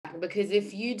track, because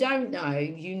if you don't know,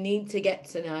 you need to get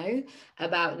to know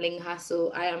about Ling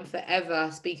Hustle. I am forever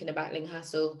speaking about Ling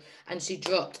Hustle, and she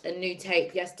dropped a new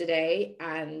tape yesterday,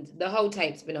 and the whole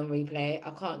tape's been on replay.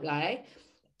 I can't lie.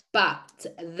 But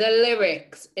the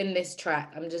lyrics in this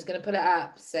track, I'm just going to put it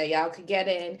up so y'all can get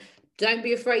in. Don't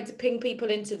be afraid to ping people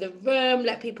into the room.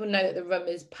 Let people know that the room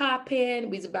is popping.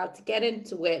 We're about to get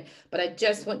into it. But I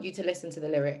just want you to listen to the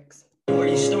lyrics. Where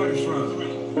you started from.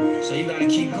 So you gotta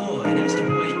keep going. That's the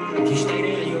point. If you stay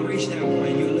there, you'll reach that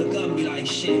point. You'll look up and be like,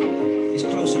 shit, it's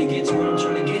closer to get to where I'm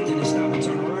trying to get than to stop and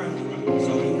turn around.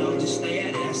 So, just stay at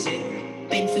it. That's it.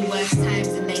 Been through worse times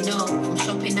and they know. From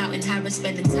shopping out in Harrods,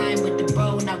 spending time with the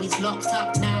bro. Now he's locked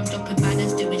up. Now I'm dropping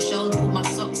banners, doing shows. Pull my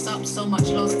socks up. So much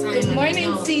lost time. Good morning,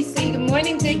 Cece. Good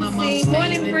morning, Dixie. Morning,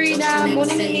 Brina.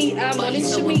 Morning, Anita. Morning,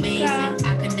 Shamika.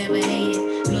 I can never hate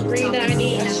it. Brina,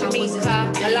 Anita,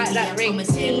 Shamika. I like that ring.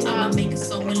 I'ma make a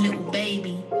song with little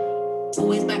baby.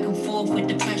 Always back and forth with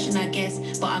depression, I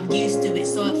guess. But I'm used to it,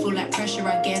 so it feel like pressure,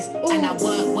 I guess. Ooh. And I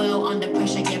work well under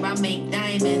pressure, yeah, I make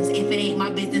diamonds. If it ain't my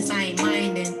business, I ain't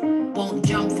minding. Won't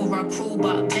jump for a crew,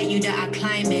 but bet you that I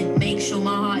climb in. Make sure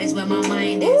my heart is where my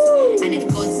mind is. Ooh. And if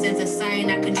God sends a sign,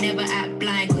 I could never act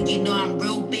blind. Cause you know I'm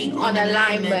real big on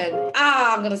alignment.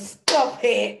 I'm gonna stop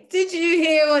it. Did you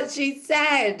hear what she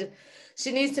said?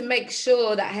 She needs to make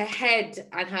sure that her head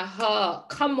and her heart,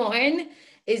 come on,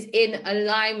 is in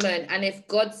alignment. And if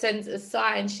God sends a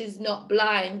sign, she's not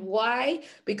blind. Why?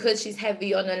 Because she's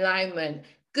heavy on alignment.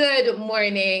 Good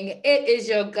morning. It is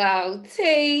your girl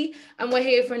T, and we're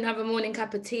here for another morning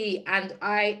cup of tea. And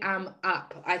I am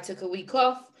up. I took a week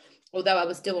off, although I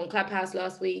was still on Clubhouse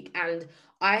last week, and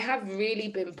I have really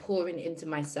been pouring into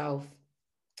myself.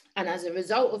 And as a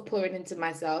result of pouring into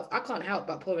myself, I can't help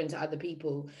but pour into other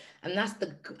people. And that's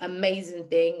the amazing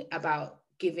thing about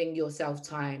giving yourself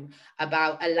time,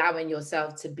 about allowing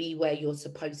yourself to be where you're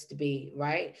supposed to be,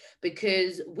 right?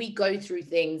 Because we go through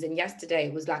things. And yesterday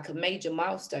it was like a major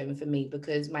milestone for me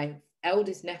because my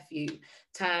eldest nephew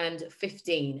turned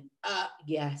 15.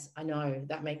 Yes, I know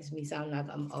that makes me sound like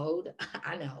I'm old.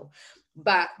 I know.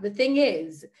 But the thing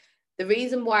is, the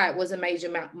reason why it was a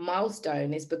major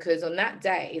milestone is because on that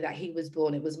day that he was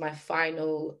born, it was my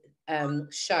final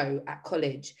show at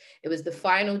college. It was the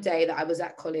final day that I was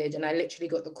at college, and I literally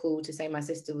got the call to say my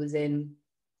sister was in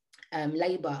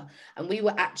labor, and we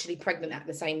were actually pregnant at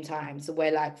the same time, so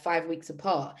we're like 5 weeks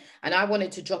apart. And I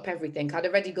wanted to drop everything. I'd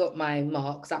already got my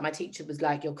marks. Like, my teacher was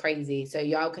like, you're crazy. So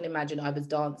y'all can imagine I was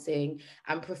dancing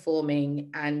and performing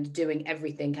and doing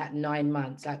everything at 9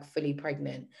 months, like fully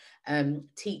pregnant,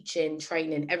 teaching,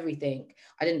 training, everything.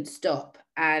 I didn't stop.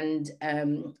 And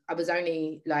I was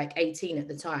only like 18 at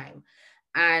the time.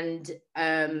 And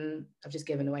I've just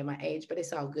given away my age, but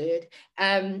it's all good.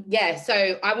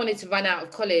 So I wanted to run out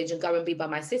of college and go and be by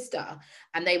my sister,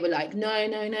 and they were like, no,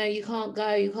 you can't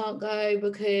go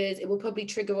because it will probably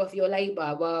trigger off your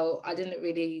labor. Well, I didn't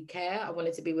really care. I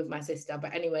wanted to be with my sister,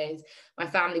 but anyways, my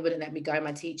family wouldn't let me go.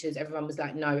 My teachers, everyone was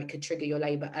like, no, it could trigger your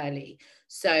labor early.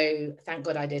 So thank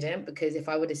God I didn't, because if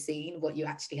I would have seen what you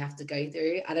actually have to go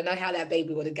through, I don't know how that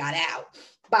baby would have got out.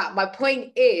 But my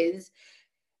point is,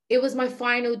 it was my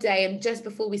final day, and just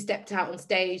before we stepped out on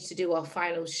stage to do our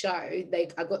final show,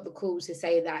 I got the call to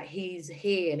say that he's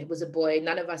here, and it was a boy.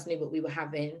 None of us knew what we were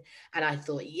having, and I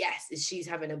thought, yes, if she's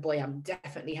having a boy, I'm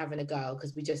definitely having a girl,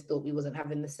 because we just thought we wasn't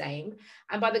having the same.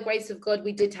 And by the grace of God,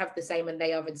 we did have the same, and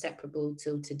they are inseparable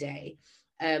till today.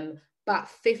 But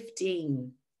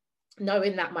 15,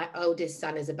 knowing that my oldest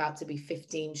son is about to be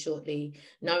 15 shortly,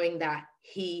 knowing that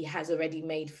he has already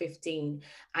made 15.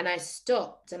 And I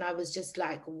stopped and I was just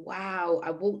like, wow,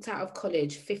 I walked out of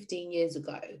college 15 years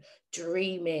ago,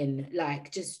 dreaming,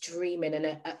 like just dreaming.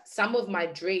 And some of my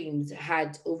dreams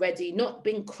had already not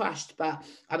been crushed, but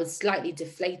I was slightly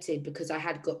deflated because I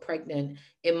had got pregnant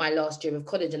in my last year of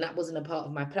college, and that wasn't a part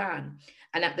of my plan.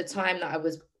 And at the time that I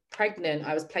was pregnant,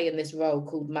 I was playing this role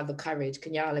called Mother Courage.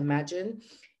 Can y'all imagine?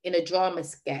 In a drama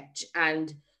sketch.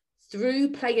 And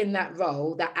through playing that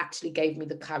role, that actually gave me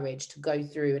the courage to go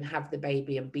through and have the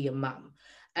baby and be a mum.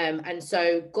 And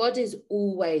so God is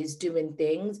always doing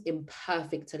things in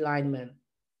perfect alignment.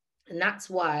 And that's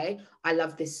why I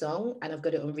love this song, and I've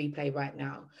got it on replay right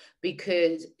now,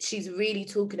 because she's really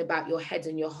talking about your head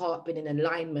and your heart being in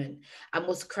alignment. And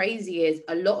what's crazy is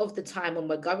a lot of the time when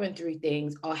we're going through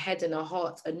things, our head and our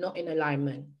hearts are not in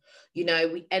alignment. You know,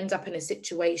 we end up in a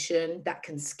situation that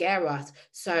can scare us.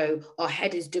 So our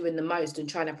head is doing the most and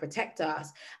trying to protect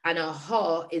us. And our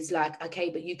heart is like, okay,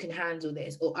 but you can handle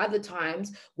this. Or other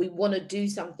times we want to do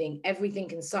something.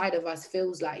 Everything inside of us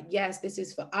feels like, yes, this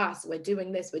is for us. We're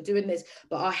doing this,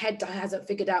 but our head hasn't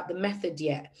figured out the method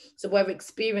yet. So we're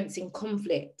experiencing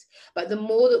conflict. But the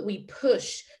more that we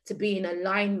push to be in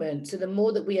alignment, so the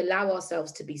more that we allow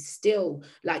ourselves to be still,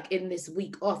 like in this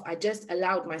week off, I just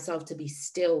allowed myself to be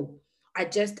still. I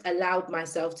just allowed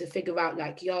myself to figure out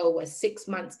like, yo, we're 6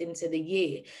 months into the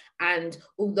year. And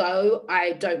although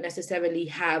I don't necessarily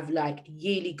have like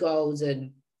yearly goals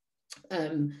and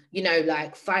you know,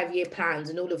 like 5-year plans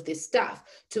and all of this stuff,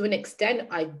 to an extent,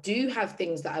 I do have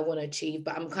things that I want to achieve,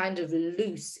 but I'm kind of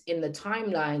loose in the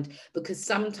timeline because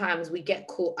sometimes we get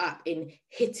caught up in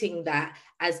hitting that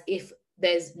as if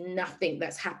there's nothing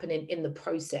that's happening in the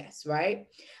process, right?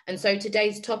 And so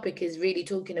today's topic is really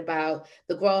talking about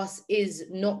the grass is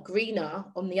not greener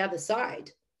on the other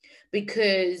side,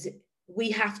 because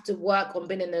we have to work on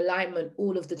being in alignment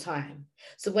all of the time.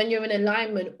 So when you're in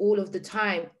alignment all of the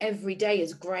time, every day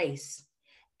is grace.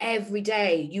 Every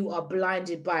day you are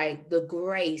blinded by the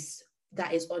grace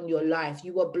that is on your life.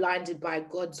 You are blinded by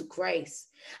God's grace.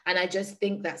 And I just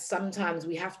think that sometimes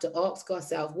we have to ask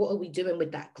ourselves, what are we doing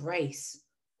with that grace?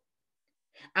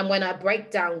 And when I break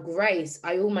down grace,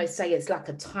 I almost say it's like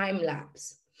a time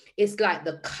lapse. It's like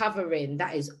the covering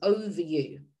that is over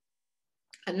you.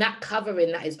 And that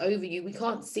covering that is over you, we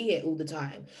can't see it all the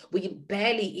time. We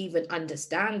barely even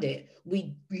understand it.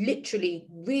 We literally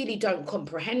really don't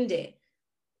comprehend it.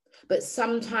 But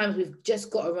sometimes we've just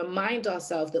got to remind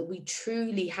ourselves that we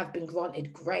truly have been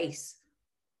granted grace.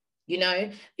 You know,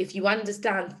 if you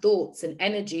understand thoughts and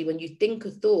energy, when you think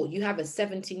a thought, you have a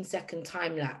 17-second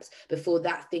time lapse before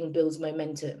that thing builds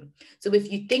momentum. So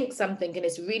if you think something and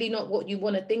it's really not what you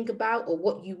want to think about or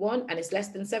what you want, and it's less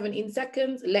than 17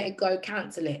 seconds, let it go,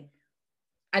 cancel it.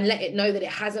 And let it know that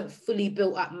it hasn't fully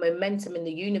built up momentum in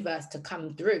the universe to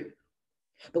come through.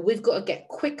 But we've got to get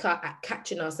quicker at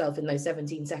catching ourselves in those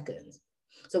 17 seconds.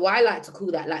 So I like to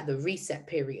call that like the reset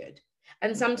period.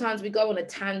 And sometimes we go on a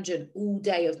tangent all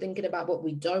day of thinking about what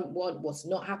we don't want, what's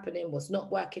not happening, what's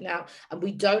not working out, and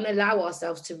we don't allow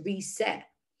ourselves to reset.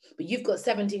 But you've got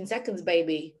 17 seconds,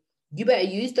 baby. You better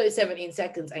use those 17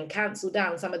 seconds and cancel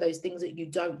down some of those things that you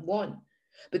don't want.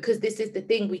 Because this is the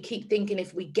thing, we keep thinking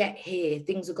if we get here,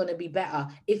 things are going to be better.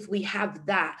 If we have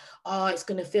that, oh, it's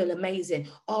going to feel amazing.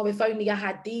 Oh, if only I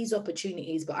had these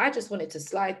opportunities. But I just wanted to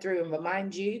slide through and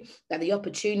remind you that the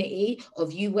opportunity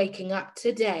of you waking up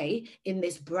today in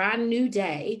this brand new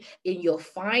day in your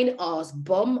fine ass,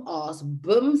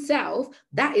 boom self,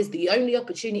 that is the only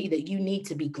opportunity that you need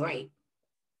to be great.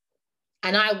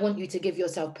 And I want you to give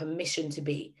yourself permission to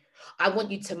be. I want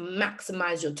you to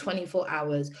maximize your 24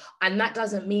 hours. And that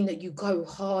doesn't mean that you go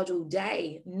hard all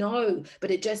day. No, but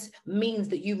it just means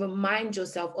that you remind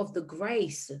yourself of the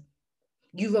grace.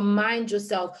 You remind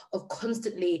yourself of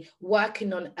constantly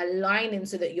working on aligning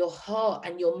so that your heart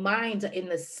and your mind are in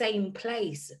the same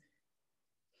place.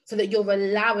 So that you're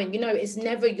allowing, you know, it's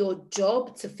never your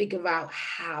job to figure out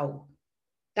how.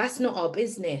 That's not our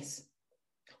business.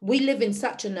 We live in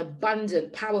such an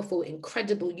abundant, powerful,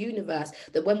 incredible universe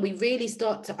that when we really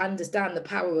start to understand the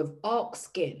power of arc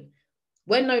skin,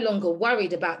 we're no longer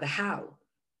worried about the how,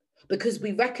 because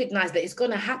we recognize that it's going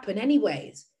to happen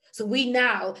anyways. So we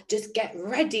now just get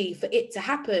ready for it to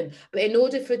happen. But in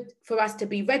order for us to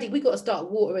be ready, we got to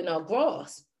start watering our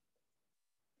grass.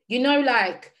 You know,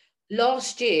 like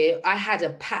last year, I had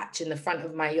a patch in the front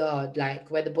of my yard, like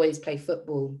where the boys play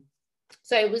football.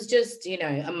 So it was just, you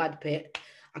know, a mud pit.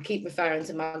 I keep referring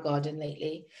to my garden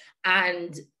lately.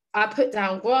 And I put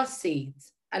down grass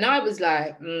seeds. And I was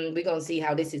like, we're going to see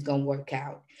how this is going to work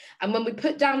out. And when we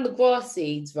put down the grass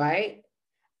seeds, right?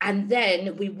 And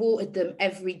then we watered them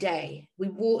every day.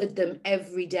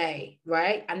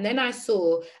 Right? And then I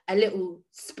saw a little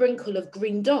sprinkle of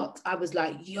green dots. I was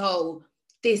like, yo,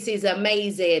 this is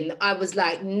amazing. I was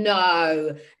like,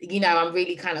 no, you know, I'm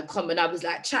really kind of common. I was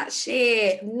like, chat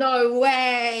shit, no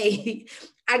way.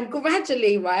 And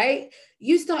gradually, right,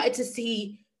 you started to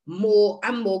see more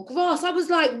and more grass. I was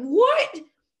like, what?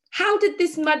 How did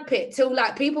this mud pit, till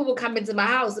like people will come into my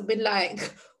house and be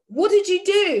like, what did you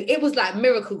do? It was like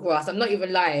miracle grass. I'm not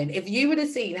even lying. If you would have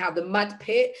seen how the mud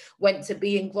pit went to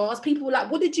being grass, people were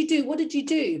like, what did you do? What did you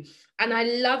do? And I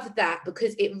love that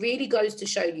because it really goes to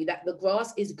show you that the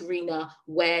grass is greener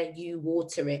where you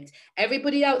water it.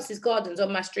 Everybody else's gardens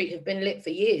on my street have been lit for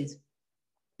years.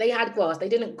 They had grass. They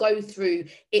didn't go through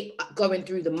it going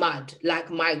through the mud like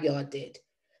my yard did.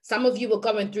 Some of you are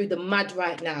going through the mud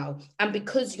right now. And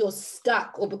because you're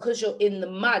stuck or because you're in the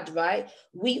mud, right,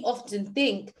 we often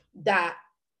think that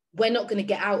we're not going to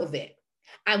get out of it.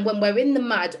 And when we're in the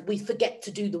mud, we forget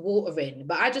to do the watering.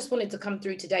 But I just wanted to come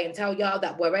through today and tell y'all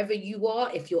that wherever you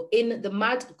are, if you're in the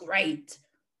mud, great.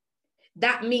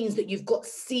 That means that you've got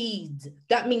seeds.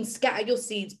 That means scatter your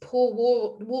seeds, pour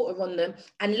water on them,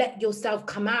 and let yourself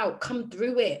come out, come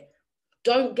through it.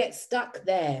 Don't get stuck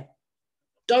there.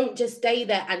 Don't just stay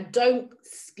there, and don't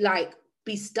like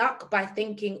be stuck by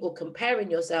thinking or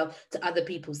comparing yourself to other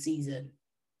people's season.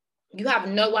 You have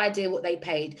no idea what they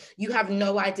paid. You have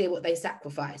no idea what they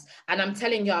sacrificed. And I'm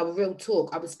telling y'all real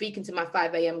talk. I was speaking to my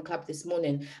 5 a.m. club this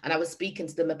morning, and I was speaking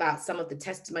to them about some of the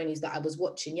testimonies that I was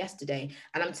watching yesterday.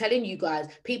 And I'm telling you guys,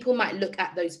 people might look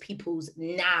at those people's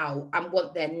now and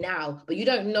want their now, but you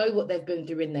don't know what they've been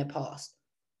through in their past.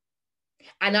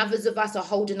 And others of us are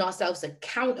holding ourselves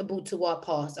accountable to our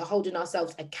past, are holding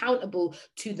ourselves accountable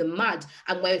to the mud.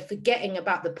 And we're forgetting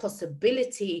about the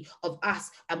possibility of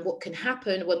us and what can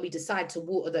happen when we decide to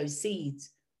water those seeds.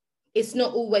 It's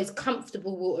not always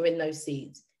comfortable watering those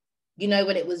seeds. You know,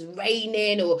 when it was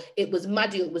raining or it was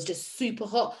muddy, or it was just super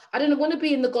hot. I don't want to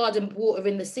be in the garden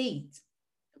watering the seeds.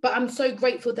 But I'm so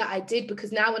grateful that I did,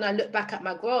 because now when I look back at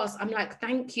my grass, I'm like,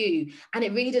 thank you. And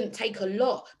it really didn't take a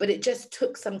lot, but it just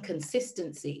took some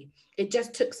consistency. It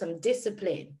just took some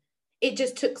discipline. It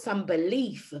just took some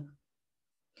belief.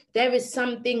 There is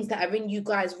some things that are in you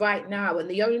guys right now, and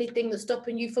the only thing that's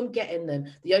stopping you from getting them,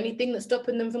 the only thing that's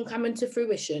stopping them from coming to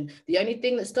fruition, the only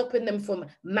thing that's stopping them from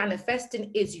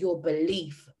manifesting is your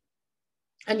belief.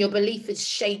 And your belief is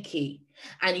shaky.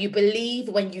 And you believe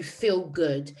when you feel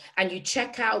good, and you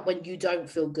check out when you don't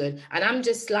feel good. And I'm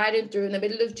just sliding through in the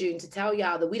middle of June to tell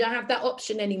y'all that we don't have that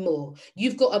option anymore.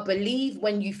 You've got to believe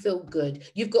when you feel good.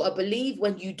 You've got to believe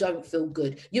when you don't feel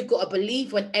good. You've got to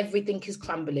believe when everything is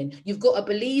crumbling. You've got to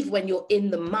believe when you're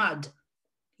in the mud.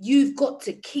 You've got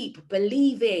to keep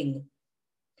believing.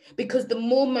 Because the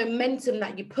more momentum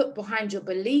that you put behind your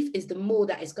belief is the more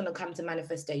that it's going to come to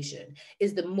manifestation,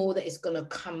 is the more that it's going to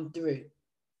come through.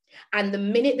 And the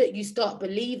minute that you start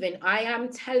believing, I am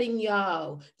telling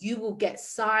y'all, you will get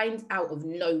signs out of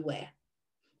nowhere.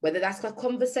 Whether that's a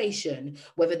conversation,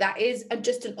 whether that is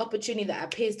just an opportunity that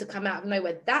appears to come out of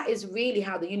nowhere, that is really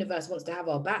how the universe wants to have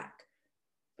our back.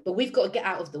 But we've got to get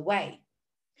out of the way.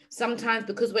 Sometimes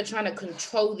because we're trying to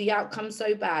control the outcome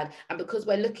so bad, and because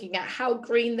we're looking at how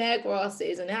green their grass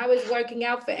is and how it's working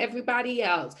out for everybody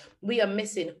else, we are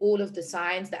missing all of the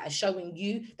signs that are showing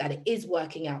you that it is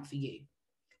working out for you,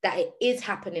 that it is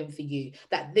happening for you,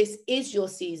 that this is your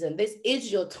season, this is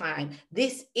your time,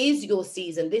 this is your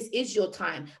season, this is your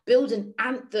time. Build an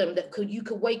anthem that you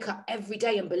could wake up every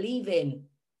day and believe in.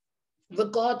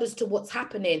 Regardless to what's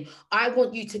happening, I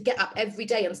want you to get up every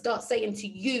day and start saying to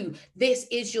you, this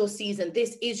is your season,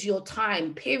 this is your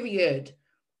time, period.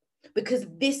 Because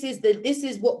this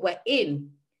is what we're in.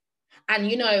 And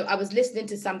you know, I was listening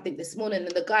to something this morning,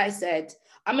 and the guy said,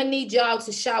 I'm gonna need y'all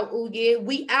to shout all year,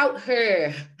 we out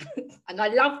here. And I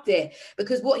loved it,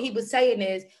 because what he was saying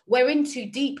is, we're in too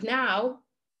deep now.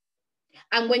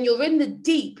 And when you're in the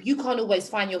deep, you can't always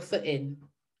find your footing.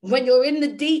 When you're in the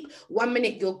deep, 1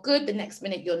 minute you're good, the next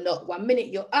minute you're not. 1 minute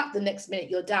you're up, the next minute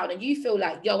you're down. And you feel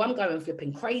like, yo, I'm going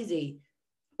flipping crazy.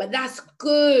 But that's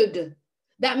good.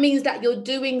 That means that you're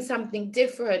doing something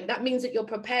different. That means that you're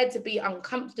prepared to be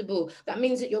uncomfortable. That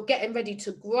means that you're getting ready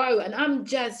to grow. And I'm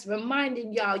just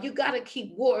reminding y'all, you got to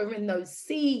keep watering those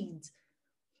seeds,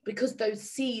 because those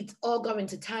seeds are going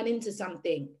to turn into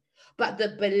something. But the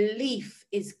belief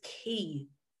is key.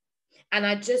 And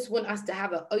I just want us to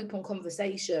have an open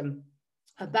conversation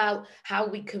about how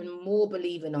we can more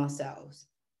believe in ourselves,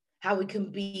 how we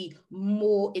can be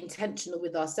more intentional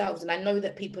with ourselves. And I know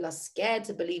that people are scared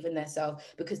to believe in themselves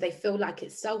because they feel like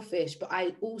it's selfish. But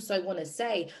I also want to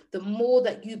say, the more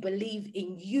that you believe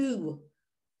in you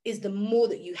is the more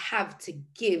that you have to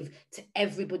give to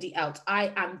everybody else.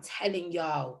 I am telling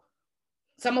y'all.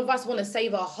 Some of us want to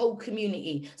save our whole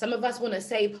community. Some of us want to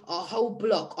save our whole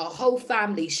block, our whole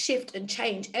family, shift and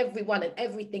change everyone and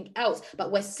everything else.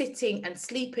 But we're sitting and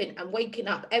sleeping and waking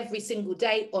up every single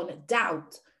day on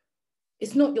doubt.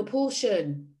 It's not your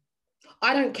portion.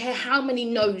 I don't care how many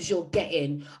no's you're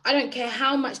getting. I don't care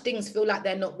how much things feel like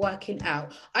they're not working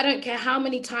out. I don't care how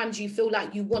many times you feel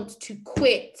like you want to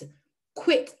quit.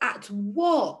 Quit at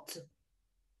what?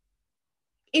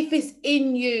 If it's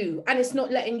in you and it's not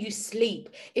letting you sleep,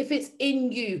 if it's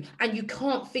in you and you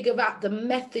can't figure out the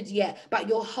method yet, but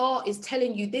your heart is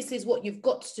telling you this is what you've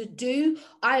got to do,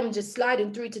 I am just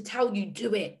sliding through to tell you,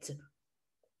 do it.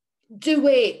 Do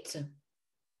it.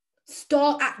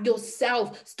 Start at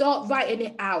yourself. Start writing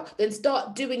it out. Then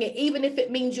start doing it. Even if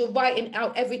it means you're writing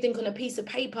out everything on a piece of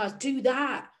paper, do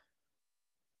that.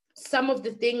 Some of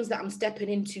the things that I'm stepping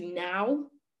into now,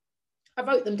 I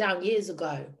wrote them down years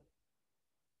ago.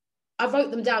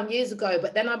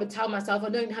 But then I would tell myself, I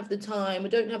don't have the time, I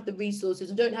don't have the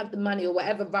resources, I don't have the money, or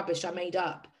whatever rubbish I made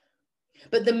up.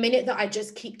 But the minute that I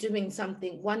just keep doing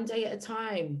something one day at a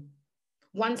time,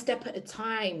 one step at a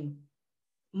time,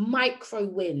 micro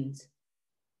wins.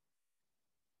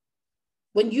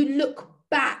 When you look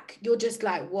back, you're just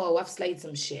like, whoa, I've slayed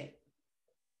some shit.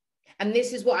 And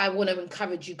this is what I want to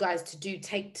encourage you guys to do.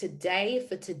 Take today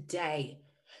for today.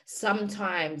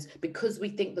 Sometimes, because we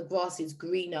think the grass is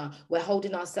greener, we're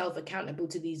holding ourselves accountable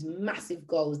to these massive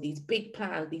goals, these big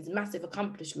plans, these massive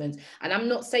accomplishments. And I'm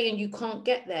not saying you can't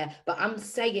get there, but I'm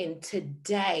saying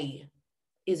today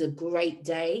is a great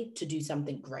day to do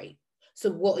something great.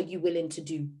 So what are you willing to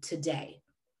do today?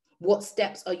 What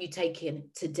steps are you taking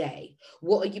today?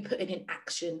 What are you putting in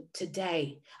action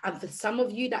today? And for some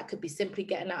of you, that could be simply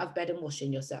getting out of bed and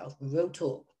washing yourself. Real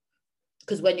talk.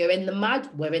 Because when you're in the mud,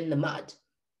 we're in the mud.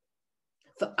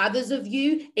 For others of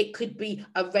you, it could be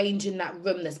arranging that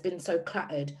room that's been so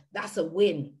cluttered. That's a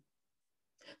win.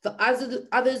 For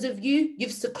others of you,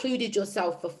 you've secluded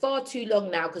yourself for far too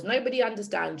long now because nobody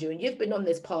understands you and you've been on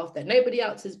this path that nobody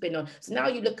else has been on. So now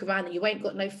you look around and you ain't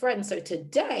got no friends. So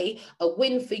today, a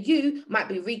win for you might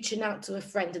be reaching out to a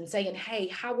friend and saying, hey,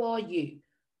 how are you?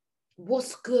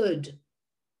 What's good?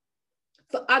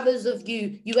 For others of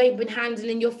you, you ain't been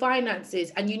handling your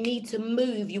finances and you need to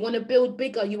move. You want to build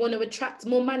bigger. You want to attract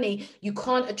more money. You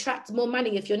can't attract more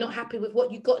money if you're not happy with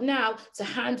what you've got now to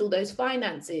handle those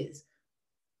finances.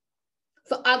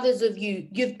 For others of you,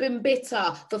 you've been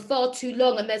bitter for far too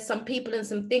long and there's some people and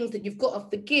some things that you've got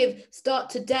to forgive. Start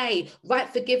today. Write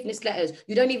forgiveness letters.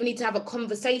 You don't even need to have a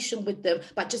conversation with them,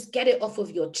 but just get it off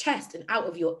of your chest and out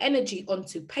of your energy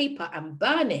onto paper and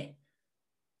burn it.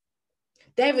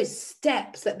 There is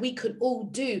steps that we could all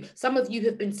do. Some of you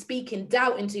have been speaking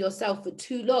doubt into yourself for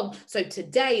too long. So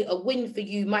today, a win for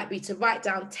you might be to write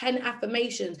down 10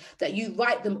 affirmations that you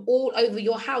write them all over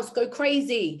your house. Go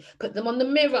crazy. Put them on the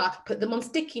mirror, put them on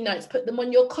sticky notes, put them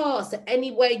on your car. So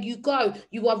anywhere you go,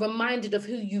 you are reminded of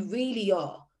who you really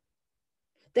are.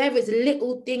 There is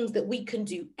little things that we can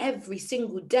do every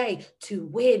single day to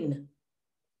win.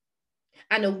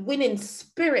 And a winning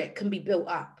spirit can be built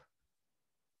up.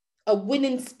 A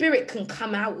winning spirit can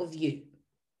come out of you.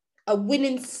 A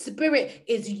winning spirit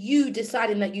is you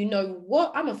deciding that, you know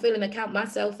what, I'm a feeling to count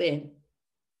myself in.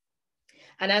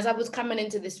 And as I was coming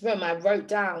into this room, I wrote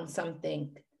down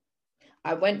something.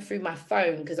 I went through my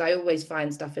phone because I always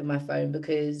find stuff in my phone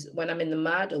because when I'm in the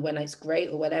mud or when it's great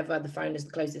or whatever, the phone is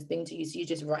the closest thing to you. So you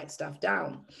just write stuff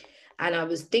down. And I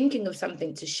was thinking of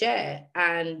something to share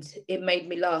and it made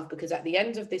me laugh because at the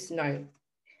end of this note,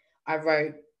 I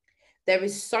wrote, there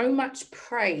is so much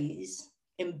praise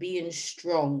in being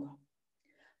strong,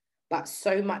 but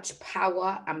so much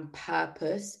power and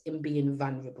purpose in being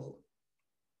vulnerable.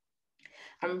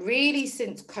 And really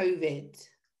since COVID,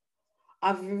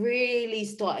 I've really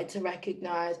started to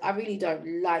recognize I really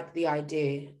don't like the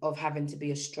idea of having to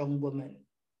be a strong woman.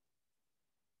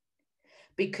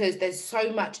 Because there's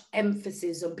so much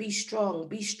emphasis on be strong,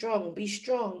 be strong, be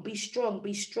strong, be strong,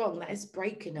 be strong, that is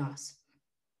breaking us.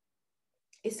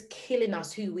 It's killing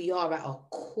us who we are at our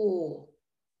core.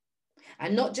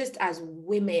 And not just as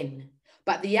women,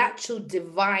 but the actual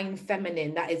divine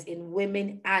feminine that is in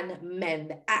women and men,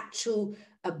 the actual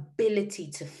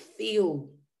ability to feel,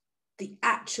 the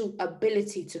actual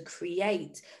ability to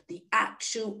create, the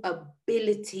actual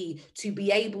ability to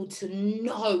be able to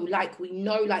know, like we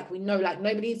know, like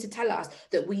nobody needs to tell us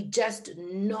that we just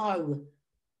know,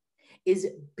 is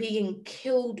being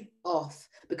killed off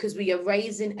because we are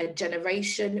raising a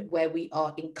generation where we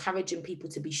are encouraging people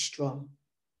to be strong.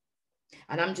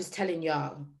 And I'm just telling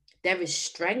y'all, there is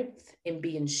strength in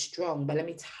being strong, but let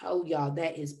me tell y'all,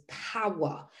 there is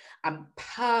power and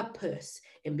purpose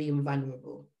in being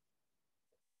vulnerable.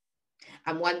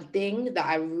 And one thing that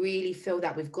I really feel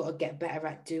that we've got to get better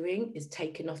at doing is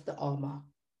taking off the armor,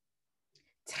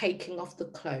 taking off the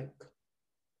cloak.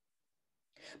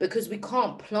 Because we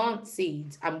can't plant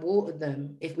seeds and water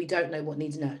them if we don't know what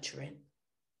needs nurturing.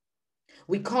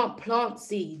 We can't plant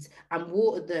seeds and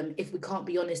water them if we can't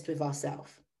be honest with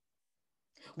ourselves.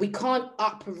 We can't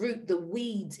uproot the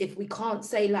weeds if we can't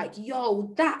say like,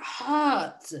 yo, that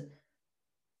hurts.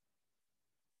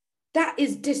 That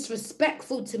is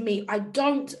disrespectful to me. I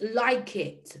don't like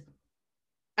it.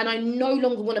 And I no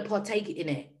longer want to partake in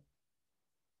it.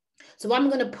 So I'm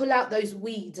going to pull out those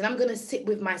weeds and I'm going to sit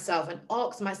with myself and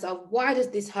ask myself, why does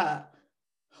this hurt?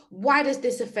 Why does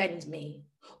this offend me?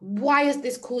 Why is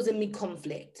this causing me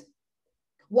conflict?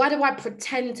 Why do I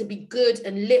pretend to be good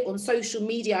and lit on social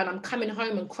media and I'm coming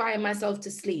home and crying myself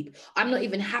to sleep? I'm not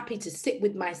even happy to sit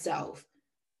with myself.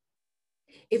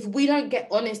 If we don't get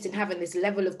honest in having this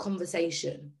level of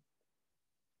conversation,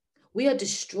 we are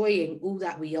destroying all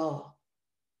that we are.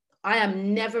 I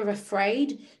am never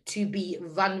afraid to be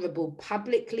vulnerable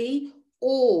publicly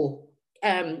or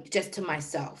just to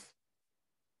myself.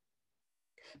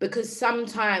 Because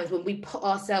sometimes when we put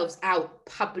ourselves out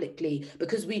publicly,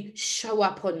 because we show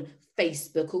up on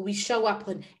Facebook or we show up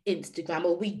on Instagram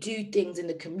or we do things in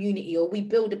the community or we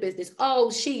build a business,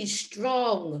 oh, she's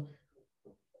strong.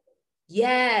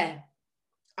 Yeah,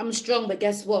 I'm strong, but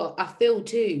guess what? I feel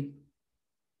too.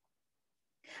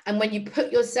 And when you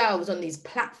put yourselves on these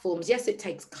platforms, yes, it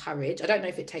takes courage. I don't know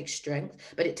if it takes strength,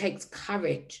 but it takes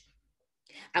courage.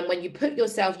 And when you put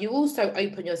yourself, you also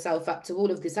open yourself up to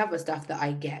all of this other stuff that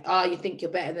I get. Oh, you think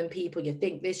you're better than people. You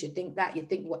think this, you think that, you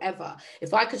think whatever.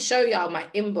 If I could show y'all my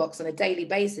inbox on a daily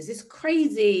basis, it's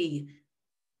crazy.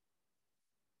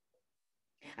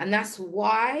 And that's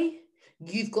why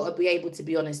you've got to be able to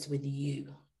be honest with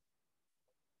you.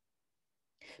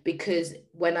 Because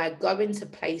when I go into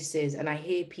places and I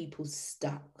hear people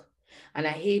stuck, and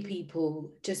I hear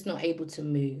people just not able to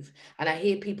move, and I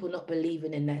hear people not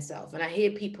believing in themselves, and I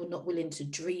hear people not willing to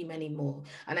dream anymore,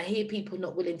 and I hear people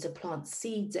not willing to plant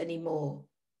seeds anymore.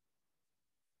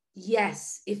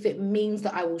 Yes, if it means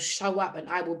that I will show up and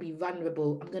I will be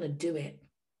vulnerable, I'm going to do it.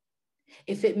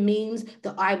 If it means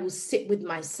that I will sit with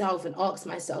myself and ask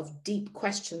myself deep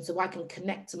questions so I can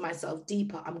connect to myself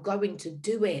deeper, I'm going to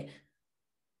do it.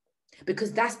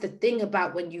 Because that's the thing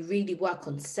about when you really work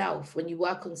on self. When you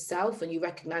work on self and you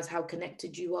recognize how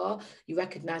connected you are, you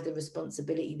recognize the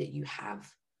responsibility that you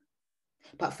have.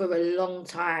 But for a long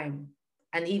time,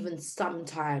 and even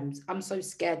sometimes, I'm so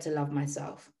scared to love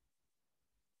myself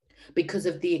because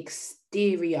of the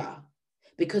exterior,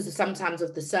 because of sometimes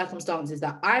of the circumstances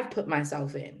that I've put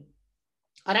myself in.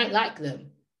 I don't like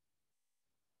them.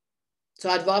 So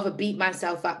I'd rather beat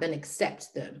myself up than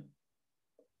accept them.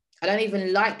 I don't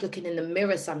even like looking in the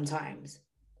mirror sometimes.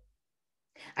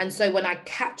 And so when I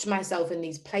catch myself in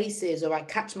these places, or I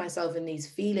catch myself in these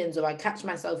feelings, or I catch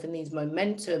myself in these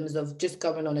momentums of just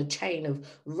going on a chain of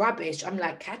rubbish, I'm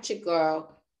like, catch it,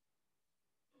 girl.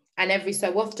 And every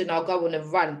so often I'll go on a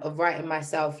run of writing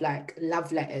myself like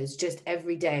love letters just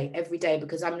every day,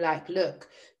 because I'm like, look,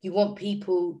 you want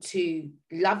people to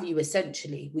love you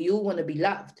essentially. We all want to be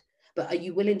loved, but are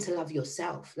you willing to love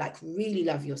yourself? Like really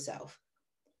love yourself?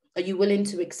 Are you willing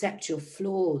to accept your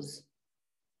flaws?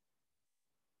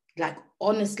 Like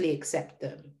honestly accept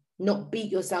them, not beat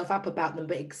yourself up about them,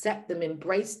 but accept them,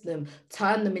 embrace them,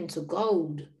 turn them into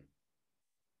gold.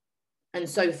 And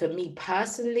so for me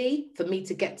personally, for me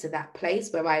to get to that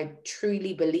place where I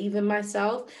truly believe in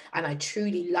myself and I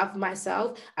truly love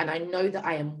myself and I know that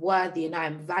I am worthy and I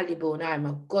am valuable and I am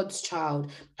a God's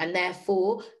child, and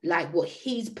therefore like what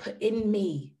he's put in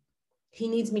me, he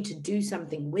needs me to do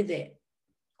something with it.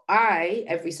 I,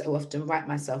 every so often, write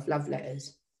myself love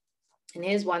letters. And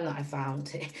here's one that I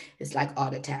found. It's like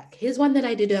art attack. Here's one that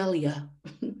I did earlier.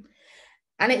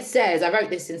 And it says, I wrote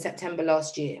this in September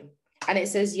last year. And it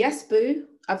says, yes, boo,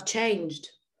 I've changed.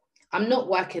 I'm not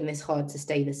working this hard to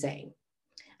stay the same.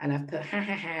 And I've put, ha,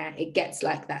 ha, ha. It gets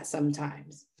like that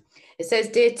sometimes. It says,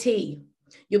 dear T,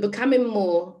 you're becoming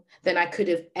more than I could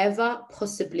have ever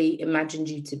possibly imagined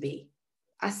you to be.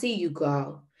 I see you,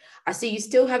 girl. I see you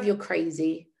still have your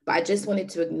crazy, but I just wanted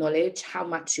to acknowledge how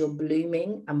much you're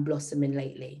blooming and blossoming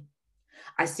lately.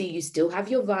 I see you still have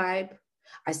your vibe.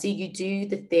 I see you do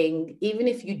the thing, even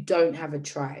if you don't have a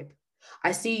tribe.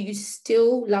 I see you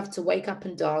still love to wake up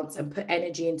and dance and put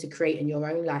energy into creating your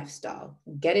own lifestyle.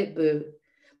 Get it, boo.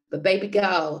 But baby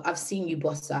girl, I've seen you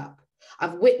boss up.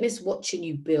 I've witnessed watching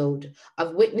you build.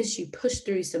 I've witnessed you push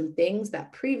through some things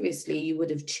that previously you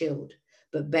would have chilled.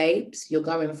 But babes, you're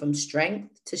going from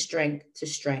strength to strength to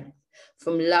strength,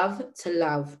 from love to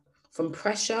love, from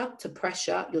pressure to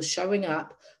pressure. You're showing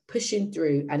up, pushing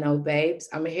through. And oh, babes,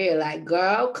 I'm here like,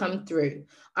 girl, come through.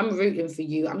 I'm rooting for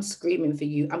you. I'm screaming for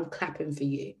you. I'm clapping for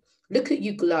you. Look at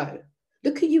you glow.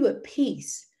 Look at you at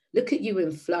peace. Look at you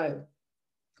in flow.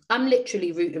 I'm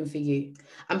literally rooting for you.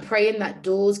 I'm praying that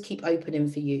doors keep opening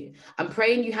for you. I'm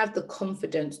praying you have the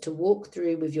confidence to walk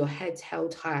through with your head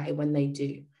held high when they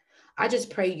do. I just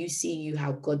pray you see you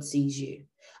how God sees you.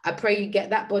 I pray you get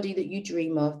that body that you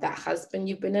dream of, that husband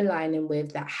you've been aligning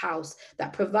with, that house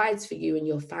that provides for you and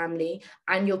your family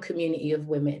and your community of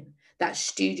women, that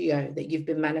studio that you've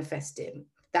been manifesting,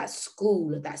 that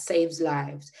school that saves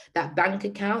lives, that bank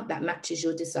account that matches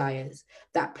your desires,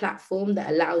 that platform that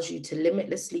allows you to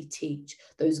limitlessly teach,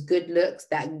 those good looks,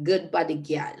 that good body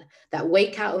gal, that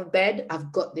wake out of bed,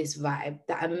 I've got this vibe,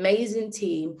 that amazing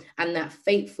team, and that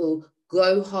faithful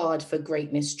go hard for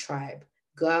greatness tribe.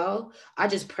 Girl, I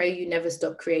just pray you never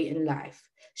stop creating life,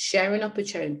 sharing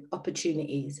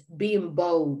opportunities, being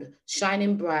bold,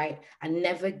 shining bright, and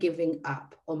never giving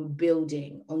up on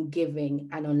building, on giving,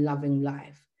 and on loving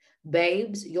life.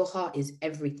 Babes, your heart is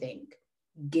everything.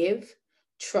 Give,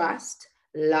 trust,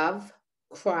 love,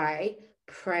 cry,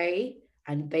 pray,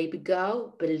 and baby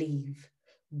girl, believe.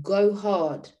 Go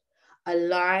hard,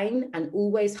 align, and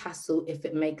always hustle if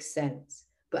it makes sense.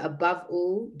 But above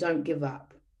all, don't give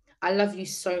up. I love you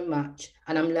so much,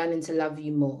 and I'm learning to love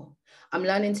you more. I'm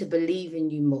learning to believe in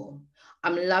you more.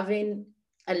 I'm loving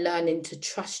and learning to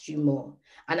trust you more.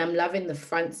 And I'm loving the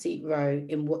front seat row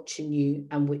in watching you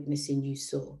and witnessing you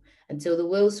soar. Until the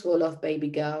wheels fall off, baby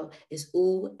girl, it's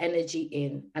all energy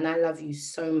in. And I love you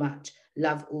so much.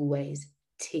 Love always,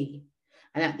 T.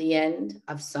 And at the end,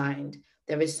 I've signed.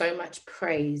 There is so much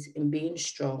praise in being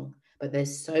strong, but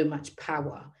there's so much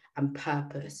power and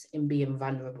purpose in being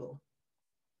vulnerable.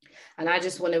 And I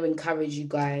just want to encourage you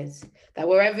guys that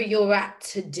wherever you're at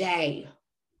today,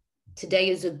 today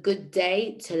is a good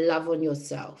day to love on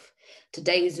yourself.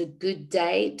 Today is a good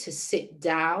day to sit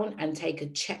down and take a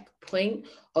checkpoint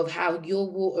of how you're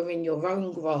watering your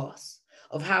own grass,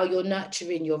 of how you're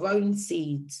nurturing your own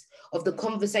seeds, of the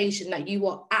conversation that you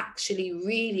are actually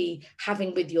really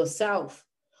having with yourself.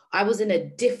 I was in a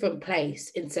different place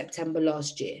in September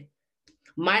last year.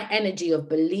 My energy of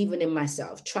believing in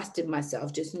myself, trusting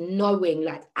myself, just knowing,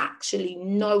 like actually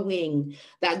knowing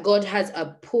that God has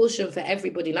a portion for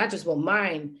everybody, and I just want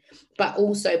mine, but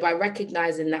also by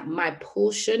recognizing that my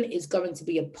portion is going to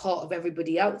be a part of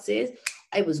everybody else's,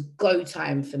 it was go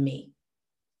time for me.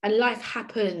 And life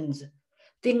happens,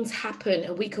 things happen,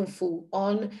 and we can fall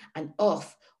on and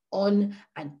off, on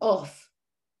and off.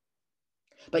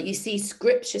 But you see,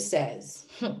 scripture says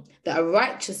that a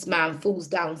righteous man falls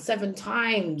down 7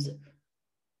 times.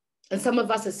 And some of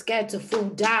us are scared to fall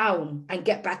down and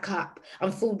get back up,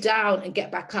 and fall down and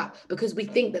get back up because we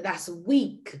think that that's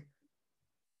weak.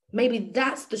 Maybe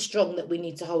that's the strong that we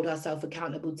need to hold ourselves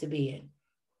accountable to be in.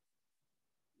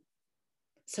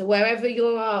 So wherever you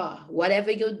are,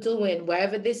 whatever you're doing,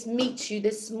 wherever this meets you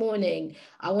this morning,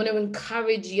 I want to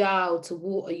encourage y'all to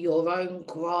water your own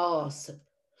grass.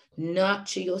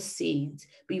 Nurture your seeds,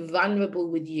 be vulnerable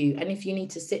with you. And if you need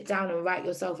to sit down and write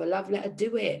yourself a love letter,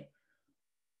 do it.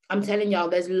 I'm telling y'all,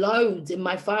 there's loads in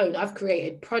my phone. I've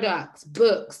created products,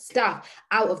 books, stuff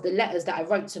out of the letters that I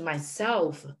wrote to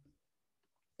myself.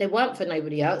 They weren't for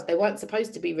nobody else. They weren't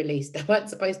supposed to be released. They weren't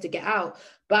supposed to get out,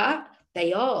 but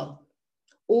they are.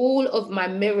 All of my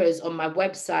mirrors on my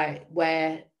website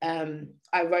where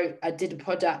I did a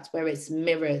product where it's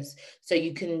mirrors. So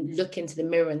you can look into the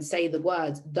mirror and say the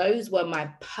words. Those were my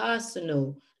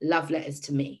personal love letters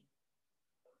to me.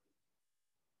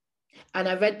 And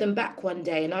I read them back one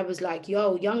day and I was like,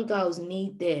 yo, young girls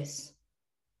need this.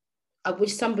 I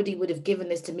wish somebody would have given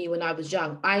this to me when I was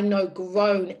young. I know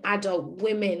grown adult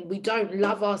women, we don't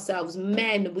love ourselves.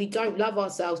 Men, we don't love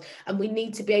ourselves. And we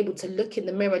need to be able to look in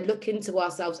the mirror, look into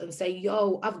ourselves and say,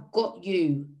 yo, I've got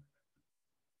you.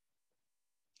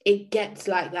 It gets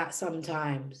like that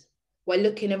sometimes. We're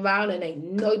looking around and ain't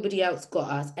nobody else got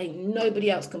us. Ain't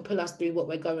nobody else can pull us through what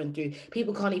we're going through.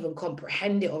 People can't even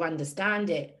comprehend it or understand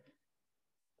it.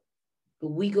 But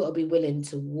we got to be willing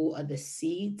to water the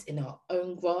seeds in our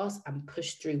own grass and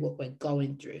push through what we're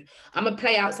going through. I'm going to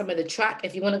play out some of the track.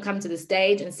 If you want to come to the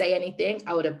stage and say anything,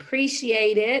 I would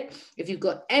appreciate it. If you've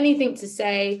got anything to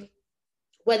say,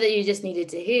 whether you just needed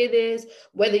to hear this,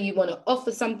 whether you want to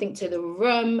offer something to the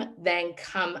room, then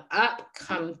come up,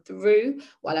 come through.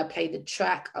 While I play the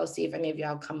track, I'll see if any of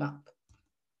y'all come up.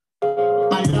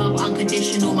 My love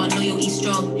unconditional, my loyalty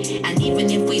strong. And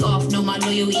even if we off, no, my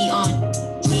loyalty on.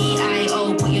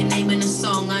 G-I-O, put your name in a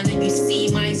song. I know you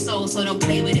see my soul, so don't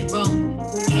play with it wrong.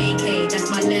 KK,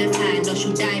 that's my left hand, no,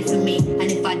 she'll die for me. And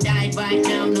if I died right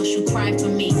now, no, she'll cry for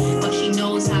me. But she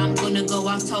knows how I'm gonna go,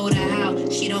 I've told her how.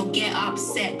 She don't get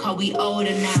upset, cause we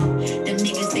older now. Them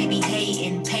niggas, they be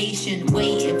hating, patient,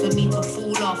 waiting for me to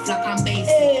fall off like I'm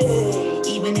basic.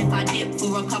 Even if I dip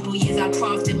for a couple years, I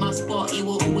crafted my spot, it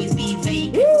will always be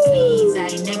vacant. Please,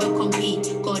 I never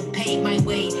compete, God paid my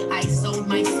way, I sold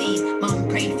my seed, mom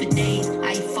prayed for days,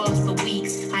 I fast for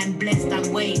weeks, I'm blessed,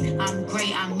 I'm weighed, I'm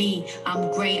great, I'm me,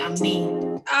 I'm great, I'm me.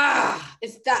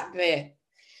 It's that bit.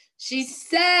 She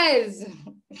says,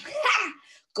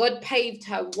 God paved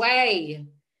her way.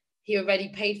 He already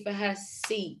paid for her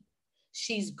seat.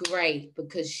 she's great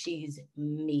because she's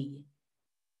me.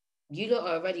 You lot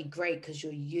are already great because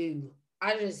you're you.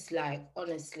 I just like,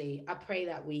 honestly, I pray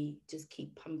that we just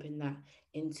keep pumping that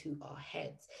into our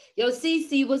heads. Yo,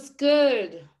 Cece, what's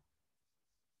good?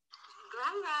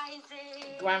 Grand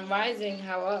Rising. Grand Rising,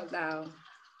 how art thou?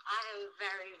 I am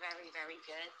very, very, very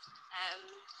good.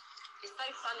 It's so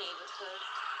funny because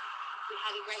we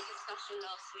had a great discussion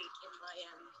last week in my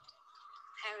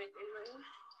parenting room.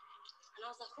 And I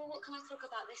was like, oh, what can I talk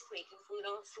about this week? And from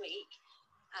last week,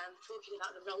 talking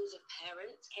about the roles of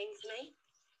parents came to me.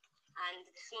 And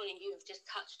this morning you have just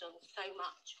touched on so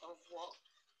much of what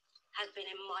has been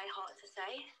in my heart to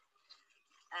say.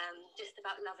 Just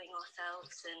about loving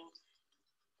ourselves and,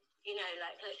 you know,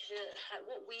 like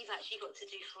what we've actually got to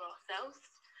do for ourselves.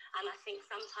 And I think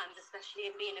sometimes,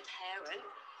 especially in being a parent,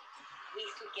 we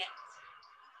forget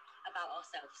about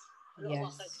ourselves. A lot of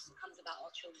our focus becomes about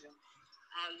our children.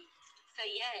 So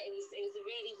yeah, it was a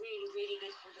really, really, really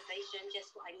good conversation,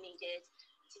 just what I needed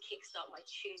to kickstart my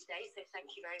Tuesday. So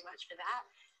thank you very much for that.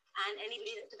 And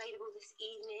anybody that's available this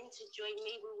evening to join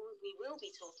me, we will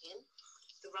be talking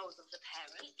the roles of the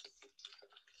parent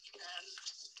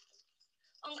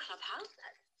on Clubhouse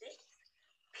at 6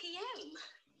 p.m.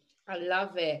 I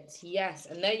love it. Yes.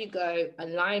 And there you go.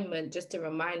 Alignment. Just a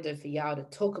reminder for y'all to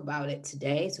talk about it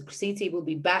today. So CT will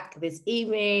be back this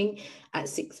evening at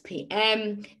 6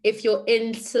 p.m. If you're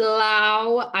in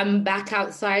Slough, I'm back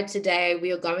outside today.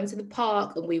 We are going to the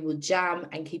park and we will jam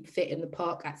and keep fit in the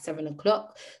park at 7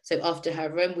 o'clock. So after her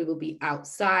room, we will be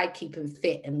outside, keeping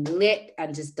fit and lit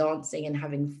and just dancing and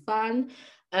having fun.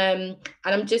 And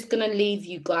I'm just going to leave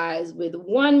you guys with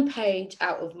one page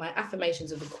out of my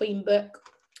Affirmations of the Queen book.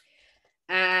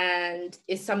 And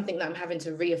it's something that I'm having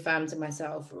to reaffirm to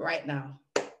myself right now.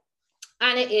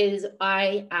 And it is,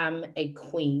 I am a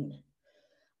queen.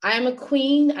 I am a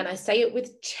queen, and I say it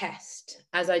with chest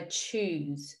as I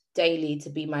choose daily to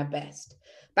be my best.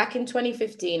 Back in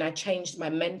 2015, I changed my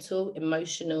mental,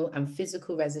 emotional, and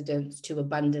physical residence to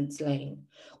Abundance Lane,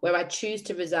 where I choose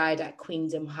to reside at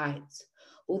Queendom Heights.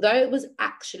 Although it was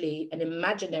actually an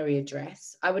imaginary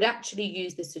address, I would actually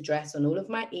use this address on all of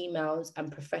my emails and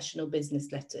professional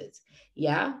business letters.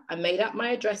 Yeah, I made up my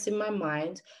address in my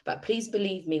mind, but please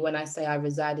believe me when I say I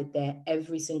resided there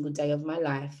every single day of my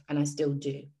life, and I still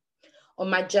do. On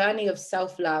my journey of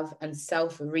self-love and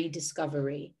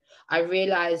self-rediscovery, I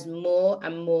realized more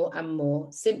and more and more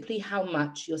simply how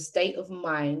much your state of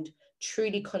mind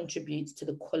truly contributes to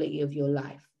the quality of your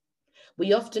life.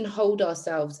 We often hold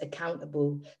ourselves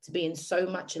accountable to being so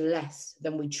much less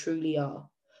than we truly are.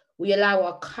 We allow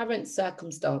our current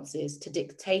circumstances to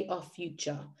dictate our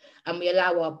future, and we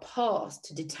allow our past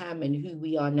to determine who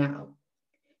we are now.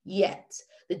 Yet,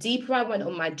 the deeper I went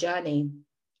on my journey,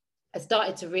 I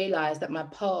started to realize that my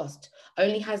past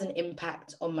only has an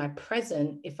impact on my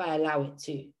present if I allow it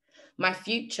to. My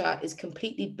future is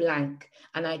completely blank,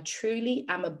 and I truly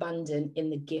am abundant in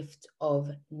the gift of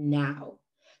now.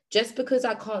 Just because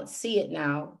I can't see it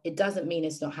now, it doesn't mean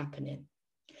it's not happening.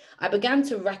 I began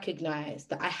to recognize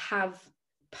that I have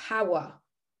power.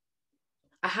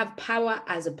 I have power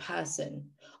as a person,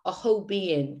 a whole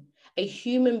being, a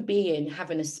human being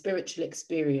having a spiritual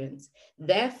experience,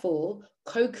 therefore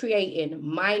co-creating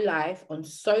my life on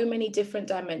so many different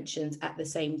dimensions at the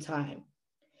same time.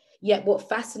 Yet what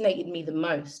fascinated me the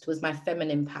most was my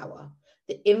feminine power,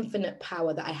 the infinite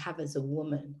power that I have as a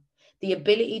woman. The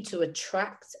ability to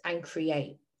attract and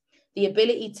create, the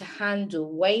ability to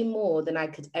handle way more than I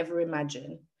could ever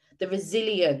imagine, the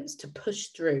resilience to push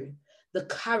through, the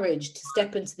courage to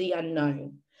step into the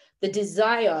unknown, the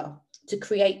desire to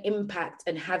create impact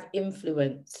and have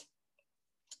influence,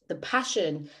 the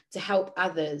passion to help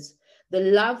others, the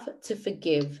love to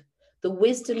forgive, the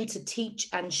wisdom to teach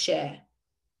and share,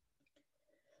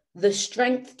 the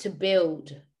strength to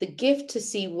build, the gift to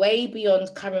see way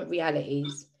beyond current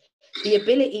realities, the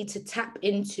ability to tap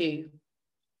into,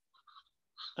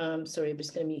 sorry, I'm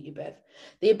just going to mute you, Bev.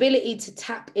 The ability to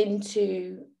tap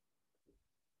into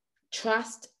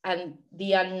trust and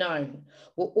the unknown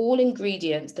were all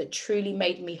ingredients that truly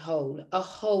made me whole, a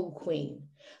whole queen.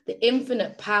 The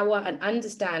infinite power and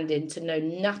understanding to know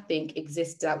nothing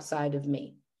exists outside of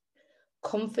me.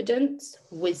 Confidence,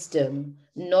 wisdom,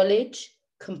 knowledge,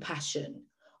 compassion,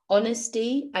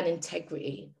 honesty and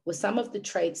integrity were some of the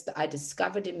traits that I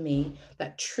discovered in me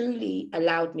that truly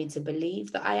allowed me to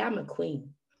believe that I am a queen.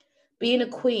 Being a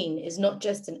queen is not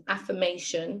just an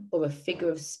affirmation or a figure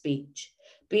of speech.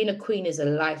 Being a queen is a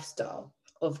lifestyle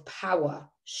of power,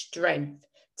 strength,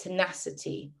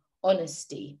 tenacity,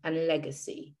 honesty, and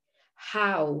legacy.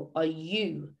 How are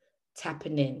you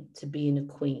tapping in to being a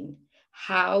queen?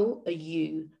 How are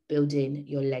you building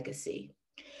your legacy?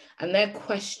 And they're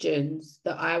questions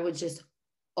that I would just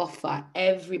offer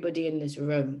everybody in this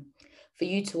room for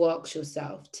you to ask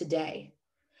yourself today.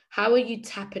 How are you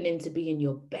tapping into being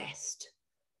your best?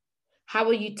 How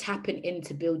are you tapping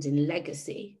into building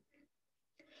legacy?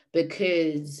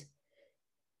 Because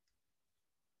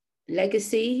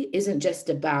legacy isn't just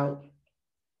about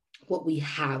what we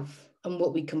have and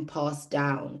what we can pass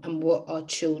down and what our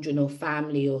children or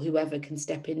family or whoever can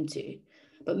step into.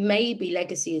 But maybe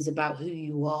legacy is about who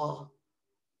you are.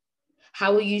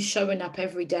 How are you showing up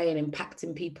every day and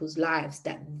impacting people's lives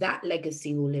that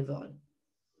legacy will live on?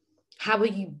 How are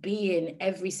you being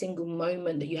every single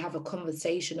moment that you have a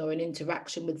conversation or an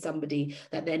interaction with somebody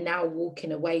that they're now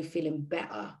walking away feeling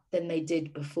better than they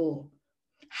did before?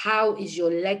 How is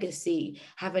your legacy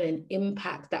having an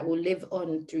impact that will live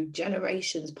on through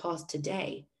generations past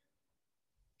today?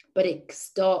 But it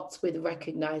starts with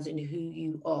recognizing who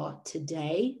you are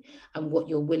today and what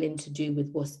you're willing to do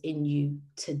with what's in you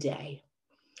today.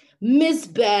 Miss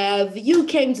Bev, you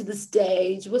came to the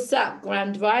stage. What's up,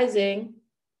 Grand Rising?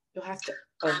 You'll have to.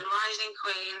 Grand Rising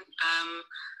Queen.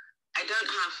 I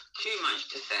don't have too much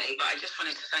to say, but I just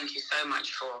wanted to thank you so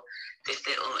much for this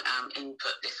little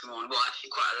input this morning. Well,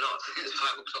 actually quite a lot since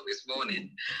 5 o'clock this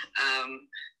morning.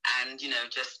 And, you know,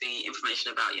 just the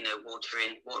information about, you know,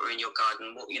 watering your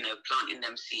garden, planting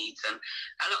them seeds. And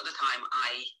a lot of the time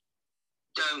I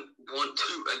don't want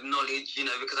to acknowledge, you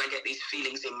know, because I get these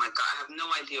feelings in my gut. I have no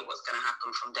idea what's going to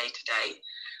happen from day to day.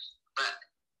 But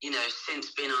you know,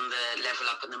 since being on the Level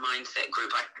Up and the Mindset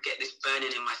group, I get this burning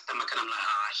in my stomach and I'm like,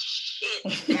 oh, shit,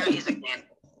 there it is again.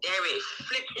 There it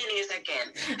flipping is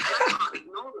again. And I can't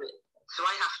ignore it. So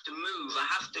I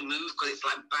have to move because it's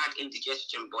like bad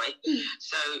indigestion, boy.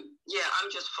 So, yeah, I'm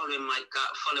just following my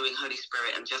gut, following Holy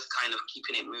Spirit and just kind of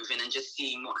keeping it moving and just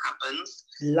seeing what happens.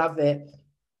 Love it.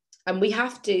 And we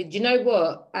have to, do you know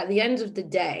what? At the end of the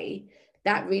day,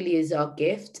 that really is our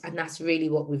gift. And that's really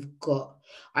what we've got.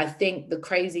 I think the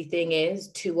crazy thing is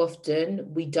too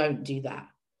often we don't do that.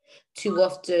 Too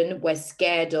often we're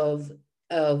scared of,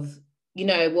 you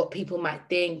know, what people might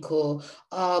think or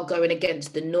going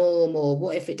against the norm or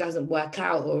what if it doesn't work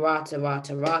out or rata,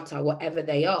 whatever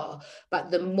they are.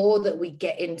 But the more that we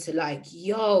get into like,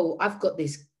 yo, I've got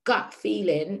this gut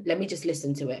feeling, let me just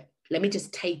listen to it. Let me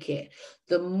just take it.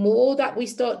 The more that we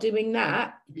start doing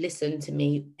that, listen to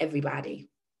me, everybody.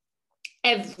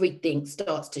 Everything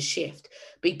starts to shift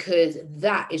because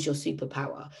that is your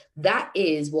superpower. That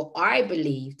is what I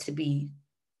believe to be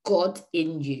God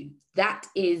in you. That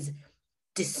is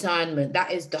discernment.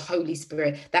 That is the Holy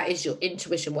Spirit. That is your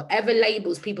intuition. Whatever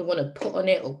labels people want to put on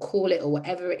it or call it or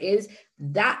whatever it is,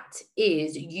 that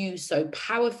is you so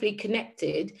powerfully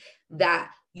connected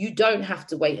that you don't have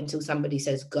to wait until somebody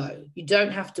says go. You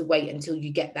don't have to wait until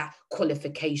you get that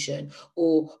qualification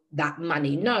or that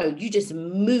money. No, you just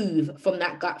move from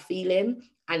that gut feeling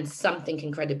and something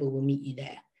incredible will meet you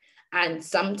there. And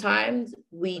sometimes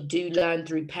we do learn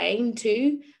through pain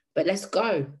too, but let's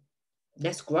go.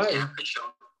 Let's grow. Yeah, for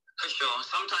sure. For sure.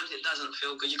 Sometimes it doesn't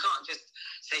feel good. You can't just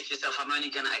say to yourself, I'm only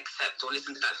going to accept or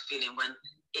listen to that feeling when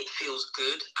it feels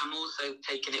good. I'm also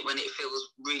taking it when it feels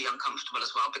really uncomfortable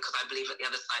as well, because I believe at the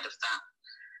other side of that,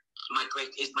 my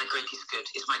greatest good.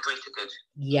 It's my greater good.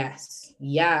 Yes.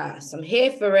 I'm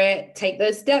here for it. Take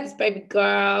those steps, baby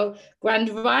girl. Grand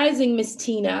Rising, Miss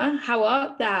Tina. How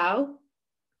art thou?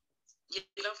 You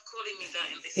love calling me that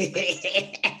in this space.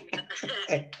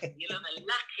 You love a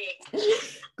lucky.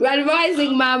 Grand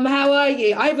Rising, ma'am. How are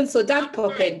you? I even saw Dad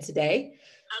pop in today.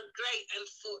 I'm great and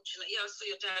fortunate. Yeah, I saw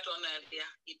your dad on earlier.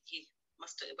 He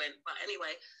must have went. But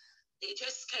anyway, it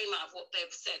just came out of what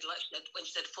they've said, like when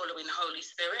she said following Holy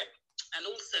Spirit. And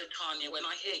also, Tanya, when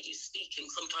I hear you speaking,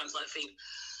 sometimes I think,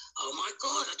 oh my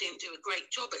God, I didn't do a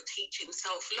great job at teaching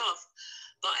self-love.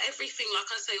 But everything, like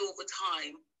I say all the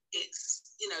time,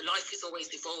 it's, you know, life is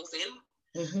always evolving.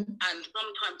 Mm-hmm. And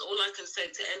sometimes all I can say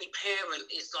to any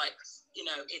parent is like, you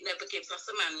know, it never gives us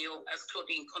a manual, as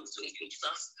Claudine constantly teaches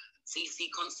us.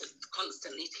 CC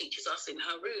constantly teaches us in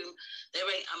her room. There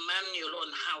ain't a manual on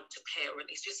how to parent.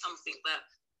 It's just something that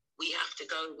we have to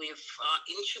go with our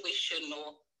intuition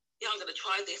or, yeah, I'm going to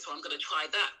try this or I'm going to try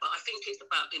that. But I think it's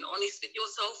about being honest with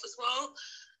yourself as well,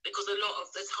 because a lot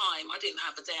of the time I didn't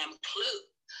have a damn clue.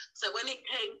 So when it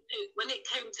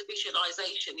came to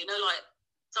visualization, you know, like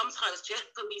sometimes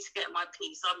just for me to get my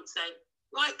peace, I would say,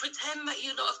 right, pretend that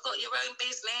you lot have got your own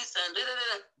business and da, da,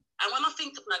 da. And when I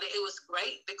think about it, it was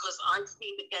great because I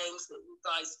see the games that you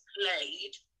guys played,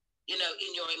 you know,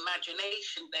 in your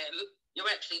imagination then.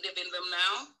 You're actually living them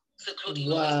now. So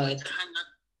Claudine always wanted to hang out.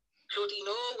 Claudine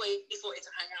always wanted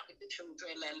to hang out with the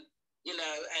children and you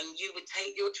know, and you would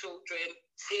take your children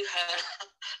to her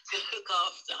to look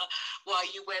after while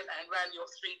you went and ran your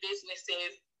 3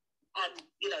 businesses. And,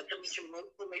 you know,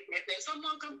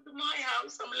 someone come to my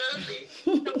house, I'm lonely.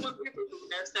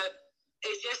 So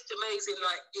it's just amazing,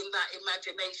 like, in that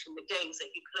imagination, the games that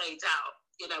you played out,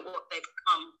 you know, what they've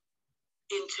come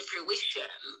into fruition.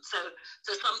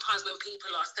 So sometimes when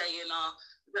people are saying, I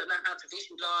don't know how to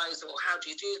visualize or how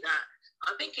do you do that,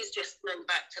 I think it's just going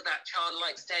back to that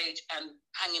childlike stage and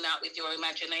hanging out with your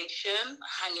imagination,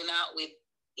 hanging out with,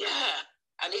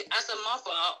 and as a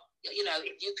mother, you know,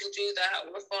 if you can do that,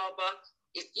 or a father,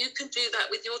 if you can do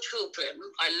that with your children.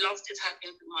 I love to tap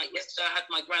into yesterday I had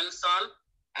my grandson,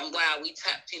 and wow, we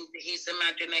tapped into his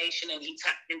imagination and he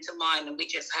tapped into mine, and we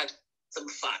just had some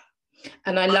fun.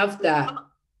 And I love that.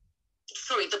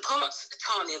 Sorry, the parts,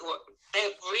 Tanya,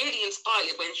 they're really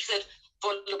inspired when she said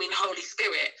following Holy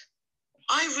Spirit.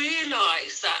 I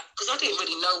realised that, because I didn't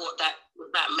really know what that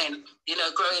meant. You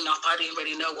know, growing up, I didn't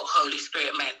really know what Holy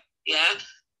Spirit meant, yeah?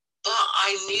 But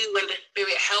I knew when the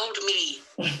Spirit held me.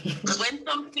 Because when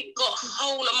something got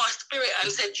hold of my spirit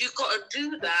and said, you've got to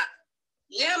do that,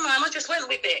 yeah, man, I just went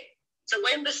with it. So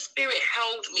when the Spirit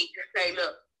held me to say,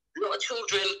 look, a lot of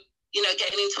children, you know,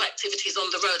 getting into activities on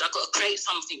the road, I've got to create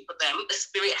something for them. The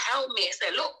Spirit held me and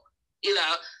said, look, you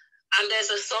know, and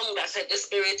there's a song that said, the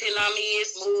Spirit in me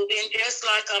is moving just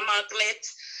like a magnet.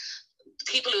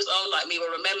 People who's old like me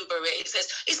will remember it. It says,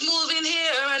 it's moving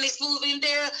here and it's moving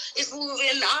there. It's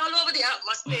moving all over the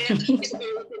atmosphere. It's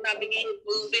moving and it's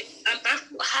moving. And that's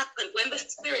what happened. When the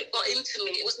Spirit got into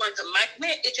me, it was like a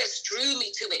magnet. It just drew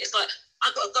me to it. It's like, I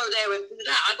got to go there and do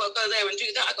that. I got to go there and do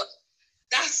that.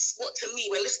 That's what, to me,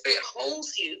 when the Spirit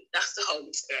holds you, that's the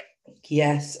Holy Spirit.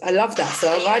 Yes, I love that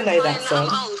song. I know that song.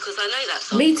 I'm old because I know that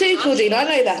song. Me too, Claudine. I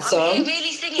know that song. Are you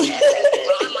really singing it?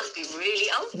 Well, I must be really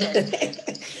old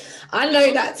then. I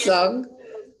know that song.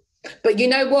 But you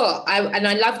know what? I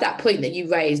love that point that you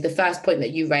raised, the first point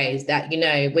that you raised, that, you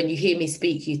know, when you hear me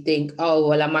speak, you think, oh,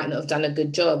 well, I might not have done a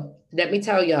good job. Let me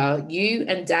tell you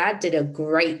and Dad did a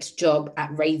great job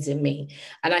at raising me.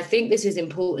 And I think this is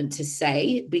important to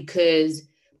say, because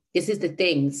this is the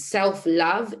thing.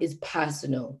 Self-love is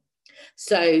personal.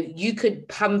 So you could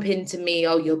pump into me,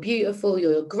 oh, you're beautiful,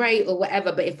 you're great, or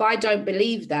whatever. But if I don't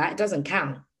believe that, it doesn't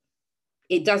count.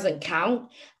 It doesn't count.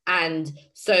 And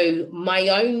so my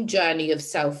own journey of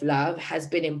self-love has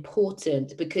been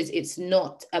important, because it's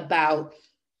not about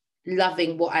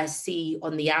loving what I see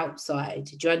on the outside.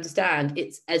 Do you understand?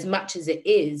 It's as much as it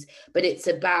is, but it's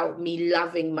about me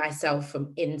loving myself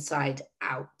from inside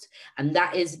out. And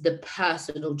that is the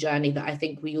personal journey that I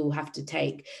think we all have to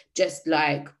take. Just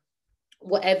like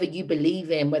whatever you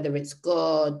believe in, whether it's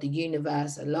God, the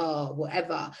universe, Allah,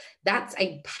 whatever, that's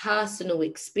a personal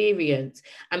experience.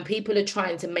 And people are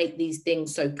trying to make these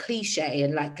things so cliche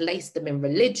and like lace them in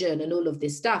religion and all of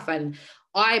this stuff. And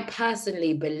I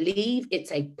personally believe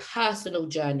it's a personal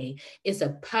journey. It's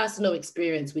a personal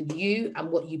experience with you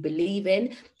and what you believe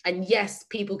in. And yes,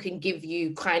 people can give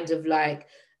you kind of like,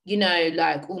 you know,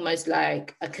 like almost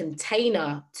like a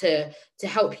container to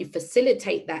help you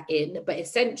facilitate that in, but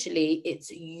essentially it's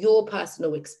your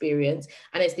personal experience.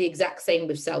 And it's the exact same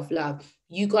with self-love.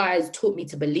 You guys taught me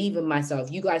to believe in myself.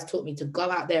 You guys taught me to go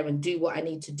out there and do what I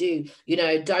need to do. You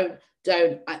know, don't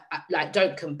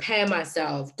compare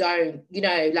myself. Don't, you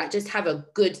know, like just have a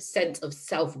good sense of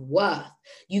self-worth.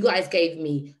 You guys gave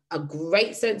me a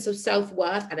great sense of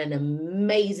self-worth and an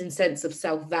amazing sense of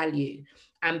self-value.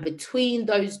 And between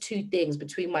those two things,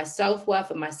 between my self-worth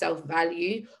and my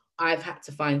self-value, I've had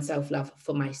to find self-love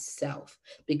for myself,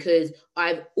 because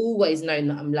I've always known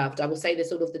that I'm loved. I will say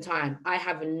this all of the time. I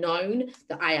have known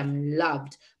that I am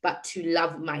loved, but to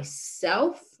love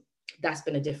myself, that's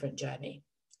been a different journey,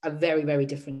 a very, very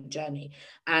different journey.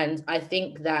 And I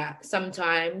think that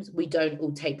sometimes we don't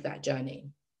all take that journey.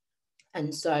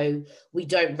 And so we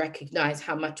don't recognize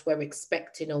how much we're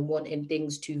expecting or wanting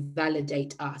things to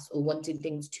validate us, or wanting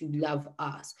things to love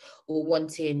us, or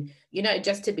wanting, you know,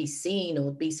 just to be seen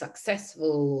or be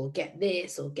successful or get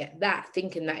this or get that,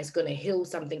 thinking that it's going to heal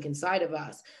something inside of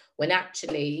us, when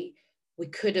actually we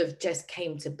could have just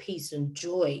came to peace and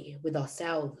joy with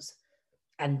ourselves,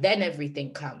 and then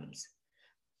everything comes.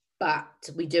 But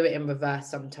we do it in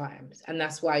reverse sometimes. And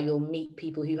that's why you'll meet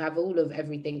people who have all of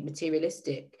everything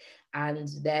materialistic, and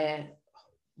they're,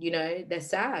 you know, they're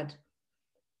sad.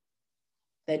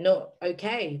 They're not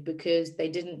okay because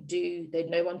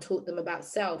no one taught them about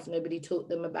self. Nobody taught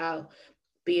them about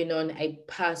being on a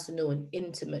personal and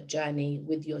intimate journey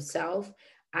with yourself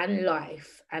and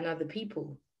life and other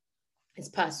people. It's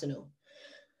personal.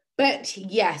 But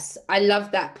yes, I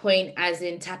love that point, as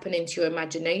in tapping into your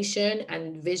imagination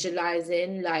and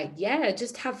visualizing. Like, yeah,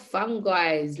 just have fun,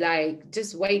 guys. Like,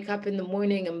 just wake up in the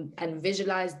morning and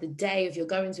visualize the day. If you're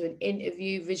going to an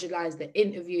interview, visualize the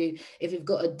interview. If you've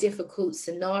got a difficult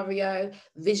scenario,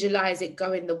 visualize it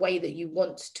going the way that you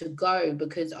want to go,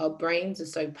 because our brains are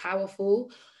so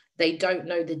powerful. They don't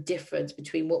know the difference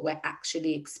between what we're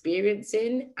actually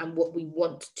experiencing and what we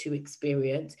want to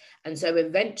experience. And so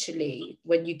eventually,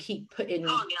 when you keep putting...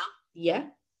 Tanya, Yeah?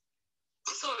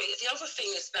 sorry, the other thing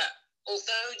is that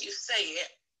although you say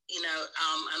it, you know,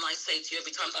 and I say to you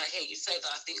every time that I hear you say that,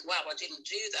 I think, wow, I didn't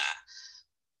do that.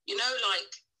 You know,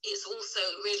 like, it's also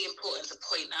really important to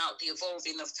point out the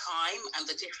evolving of time and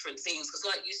the different things. Because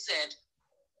like you said,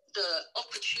 the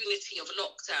opportunity of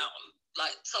lockdown,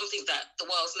 like something that the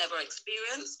world's never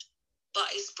experienced,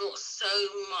 but it's brought so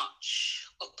much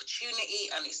opportunity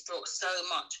and it's brought so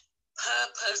much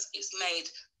purpose. It's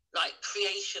made like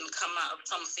creation come out of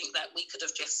something that we could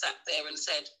have just sat there and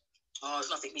said, oh,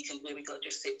 there's nothing we can do, we got to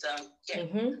just sit down, get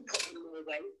put them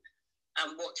away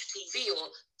and watch TV.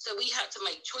 Or so we had to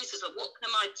make choices of what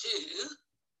can I do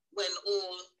when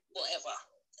all whatever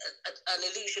an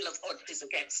illusion of odds is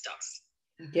against us.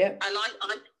 Yeah. And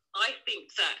I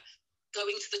think that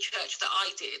going to the church that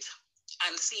I did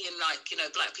and seeing, like, you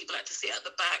know, Black people had to sit at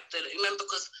the back. Remember,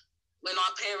 because when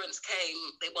our parents came,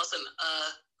 there wasn't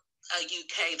a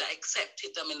UK that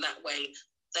accepted them in that way.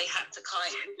 They had to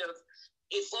kind of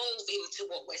evolve into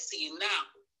what we're seeing now.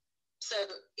 So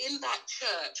in that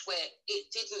church where it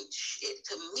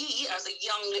to me as a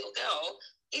young little girl,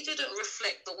 it didn't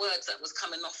reflect the words that was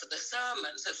coming off of the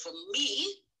sermon. So for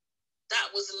me, that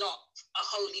was not a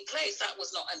holy place. That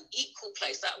was not an equal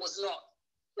place. That was not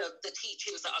the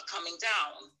teachings that are coming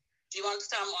down. Do you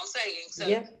understand what I'm saying? So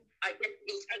yeah. I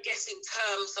guess in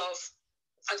terms of,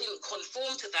 I didn't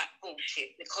conform to that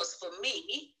bullshit, because for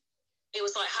me, it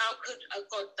was like, how could a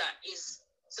God that is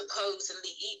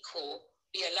supposedly equal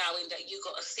be allowing that you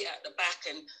got to sit at the back,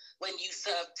 and when you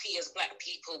serve tea as Black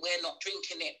people, we're not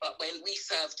drinking it, but when we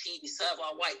serve tea, we serve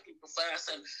our white people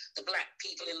first, and the Black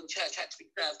people in the church had to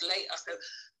be served later. So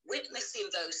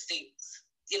witnessing those things,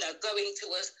 you know, going to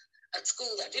a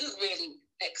school that didn't really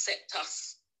accept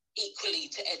us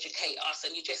equally to educate us,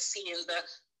 and you're just seeing the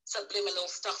subliminal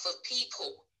stuff of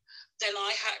people, then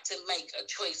I had to make a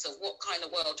choice of what kind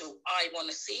of world do I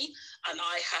want to see, and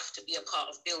I have to be a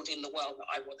part of building the world that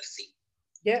I want to see.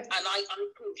 Yeah. And I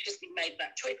consciously made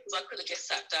that choice, because I could have just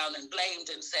sat down and blamed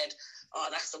and said, oh,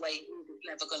 that's the way it's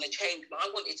never going to change. But I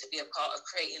wanted to be a part of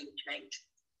creating the change.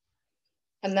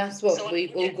 And that's what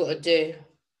we've all got to do.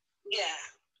 Yeah.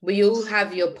 We all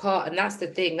have your part. And that's the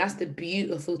thing. That's the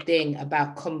beautiful thing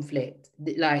about conflict.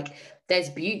 Like, there's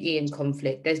beauty in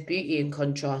conflict. There's beauty in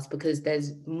contrast, because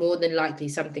there's more than likely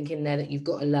something in there that you've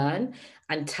got to learn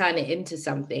and turn it into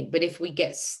something. But if we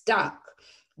get stuck,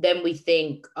 then we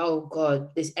think, oh God,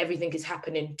 everything is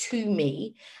happening to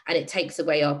me, and it takes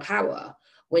away our power.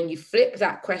 When you flip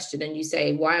that question and you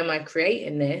say, why am I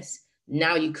creating this?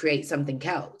 Now you create something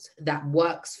else that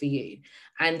works for you.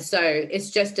 And so it's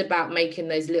just about making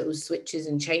those little switches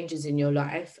and changes in your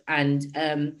life, and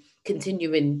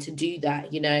continuing to do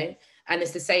that, you know. And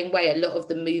it's the same way a lot of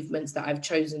the movements that I've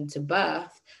chosen to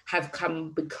birth have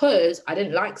come because I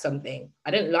didn't like something.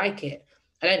 I didn't like it.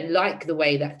 I don't like the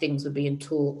way that things were being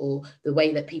taught, or the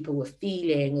way that people were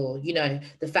feeling, or, you know,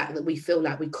 the fact that we feel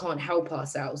like we can't help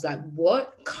ourselves. Like,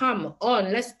 what? Come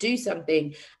on, let's do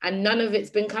something. And none of it's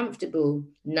been comfortable.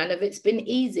 None of it's been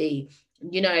easy.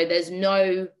 You know, there's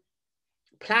no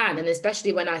plan. And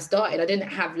especially when I started, I didn't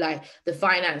have like the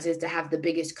finances to have the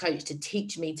biggest coach to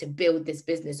teach me to build this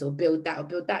business or build that or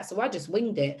build that. So I just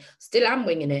winged it. Still am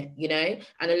winging it, you know.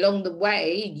 And along the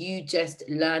way, you just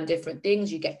learn different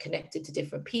things. You get connected to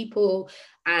different people,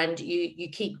 and you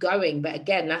keep going. But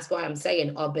again, that's why I'm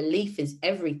saying our belief is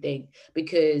everything,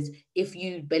 because if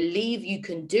you believe you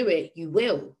can do it, you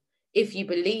will. If you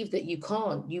believe that you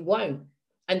can't, you won't.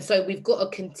 And so we've got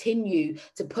to continue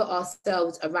to put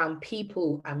ourselves around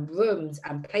people and rooms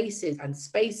and places and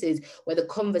spaces where the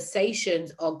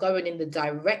conversations are going in the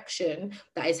direction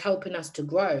that is helping us to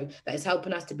grow, that is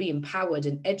helping us to be empowered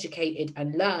and educated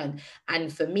and learn.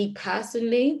 And for me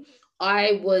personally,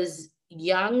 I was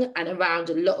young and around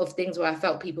a lot of things where I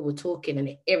felt people were talking, and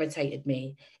it irritated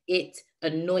me. It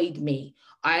annoyed me.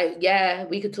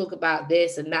 We could talk about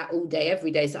this and that all day,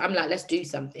 every day. So I'm like, let's do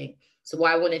something. So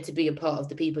I wanted to be a part of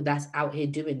the people that's out here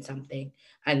doing something.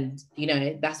 And, you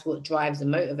know, that's what drives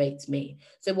and motivates me.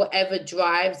 So whatever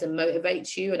drives and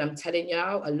motivates you, and I'm telling you,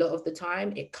 a lot of the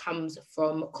time, it comes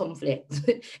from conflict.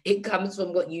 It comes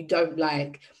from what you don't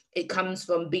like. It comes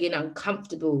from being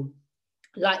uncomfortable.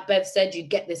 like Bev said, you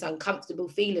get this uncomfortable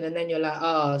feeling and then you're like,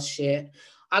 oh shit,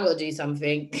 I gotta do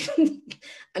something.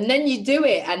 And then you do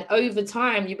it, and over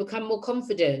time you become more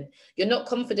confident. You're not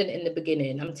confident in the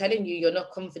beginning. I'm telling you, you're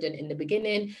not confident in the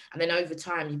beginning, and then over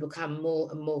time you become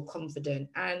more and more confident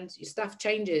and your stuff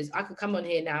changes. I could come on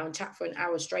here now and chat for an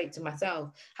hour straight to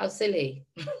myself. How silly.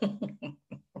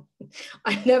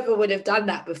 I never would have done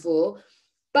that before.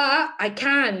 But I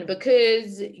can,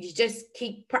 because you just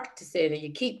keep practicing and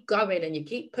you keep going and you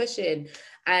keep pushing.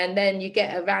 And then you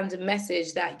get a random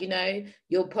message that, you know,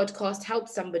 your podcast helped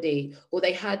somebody, or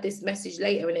they heard this message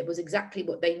later and it was exactly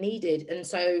what they needed. And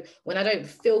so when I don't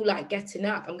feel like getting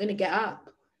up, I'm going to get up.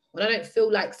 When I don't feel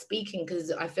like speaking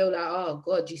because I feel like, oh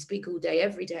God, you speak all day,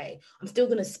 every day, I'm still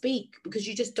going to speak, because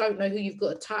you just don't know who you've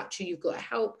got to touch, who you've got to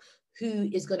help, who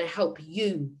is going to help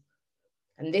you.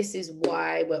 And this is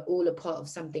why we're all a part of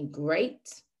something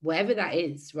great, whatever that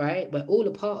is, right? We're all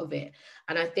a part of it.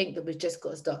 And I think that we've just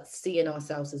got to start seeing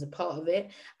ourselves as a part of it.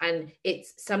 And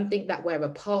it's something that we're a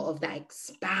part of that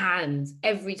expands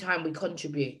every time we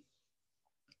contribute.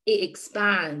 It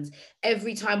expands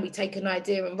every time we take an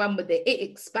idea and run with it. It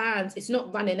expands. It's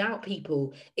not running out,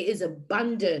 people. It is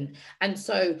abundant. And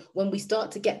so when we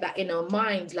start to get that in our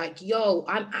mind, like, yo,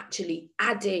 I'm actually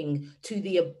adding to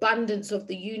the abundance of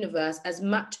the universe as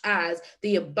much as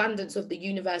the abundance of the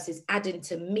universe is adding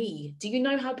to me. Do you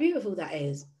know how beautiful that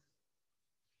is?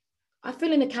 I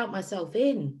feel to count myself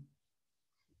in.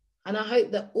 And I hope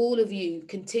that all of you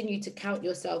continue to count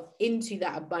yourself into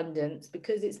that abundance,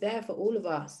 because it's there for all of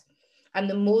us. And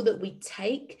the more that we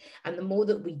take and the more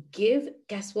that we give,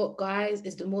 guess what, guys,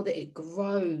 is the more that it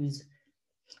grows.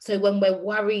 So when we're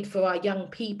worried for our young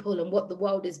people and what the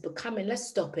world is becoming, let's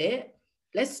stop it.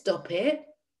 Let's stop it.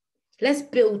 Let's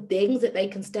build things that they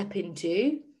can step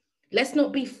into. Let's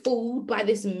not be fooled by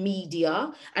this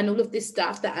media and all of this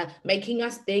stuff that are making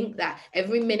us think that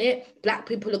every minute Black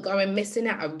people are going missing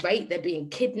at a rate, they're being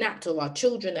kidnapped, or our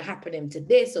children are happening to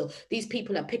this, or these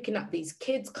people are picking up these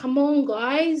kids. Come on,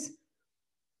 guys.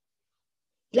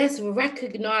 Let's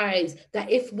recognize that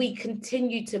if we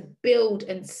continue to build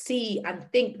and see and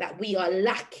think that we are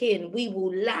lacking, we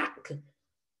will lack.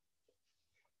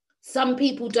 Some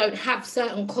people don't have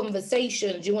certain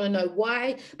conversations. You want to know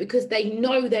why? Because they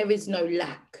know there is no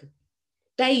lack.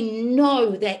 They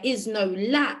know there is no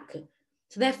lack.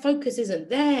 So their focus isn't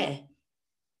there.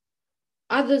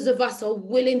 Others of us are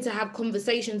willing to have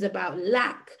conversations about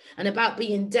lack and about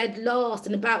being dead last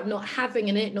and about not having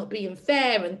and it not being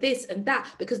fair and this and that,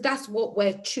 because that's what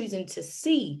we're choosing to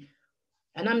see.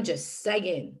 And I'm just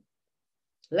saying,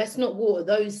 let's not water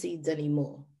those seeds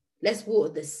anymore. Let's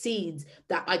water the seeds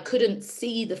that I couldn't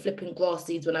see, the flipping grass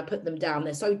seeds when I put them down.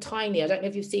 They're so tiny. I don't know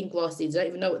if you've seen grass seeds. I don't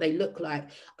even know what they look like.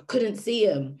 I couldn't see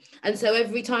them. And so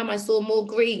every time I saw more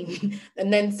green,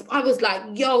 and then I was like,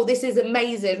 yo, this is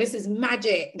amazing. This is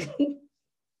magic.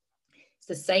 It's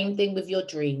the same thing with your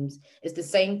dreams. It's the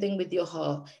same thing with your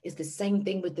heart. It's the same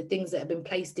thing with the things that have been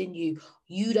placed in you.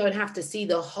 You don't have to see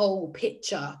the whole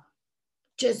picture.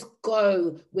 Just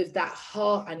go with that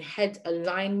heart and head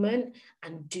alignment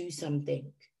and do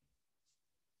something.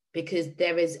 Because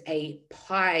there is a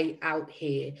pie out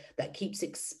here that keeps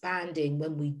expanding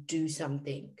when we do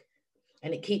something.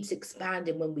 And it keeps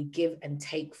expanding when we give and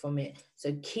take from it.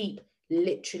 So keep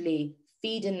literally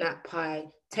feeding that pie,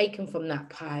 taking from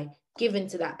that pie, giving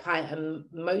to that pie, and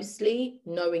mostly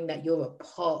knowing that you're a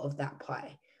part of that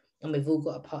pie. And we've all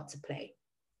got a part to play.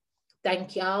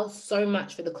 Thank y'all so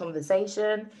much for the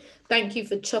conversation. Thank you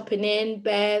for chopping in,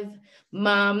 Bev,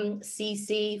 Mum,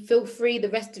 Cece. Feel free, the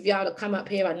rest of y'all, to come up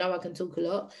here. I know I can talk a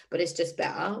lot, but it's just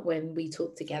better when we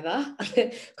talk together.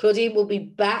 Claudine will be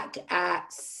back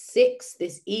at 6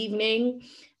 this evening,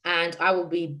 and I will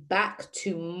be back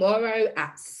tomorrow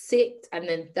at 6, and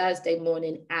then Thursday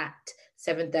morning at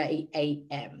 7:30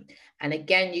 a.m. And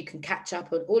again, you can catch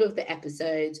up on all of the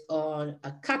episodes on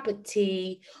A Cup of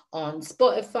Tea, on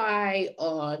Spotify,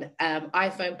 on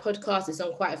iPhone podcasts. It's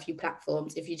on quite a few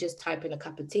platforms. If you just type in A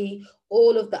Cup of Tea,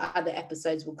 all of the other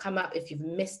episodes will come up if you've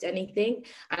missed anything.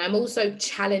 And I'm also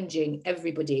challenging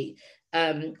everybody.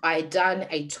 I done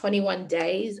a 21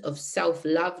 days of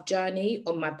self-love journey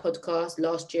on my podcast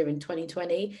last year in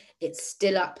 2020. It's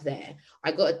still up there.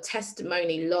 I got a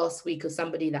testimony last week of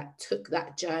somebody that took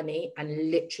that journey and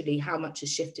literally how much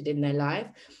has shifted in their life.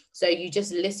 So you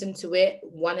just listen to it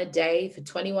one a day for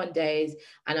 21 days.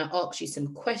 And I ask you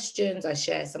some questions. I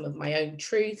share some of my own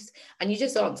truths, and you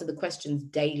just answer the questions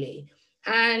daily.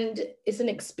 And it's an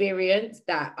experience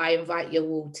that I invite you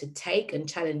all to take and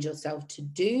challenge yourself to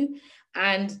do,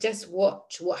 and just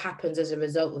watch what happens as a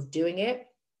result of doing it.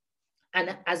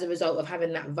 And as a result of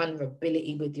having that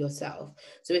vulnerability with yourself.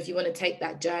 So if you want to take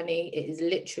that journey, it is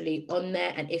literally on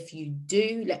there. And if you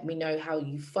do, let me know how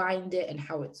you find it and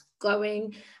how it's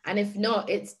going. And if not,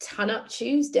 it's Turn Up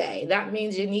Tuesday. That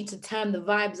means you need to turn the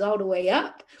vibes all the way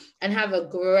up and have a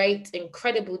great,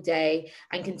 incredible day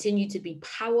and continue to be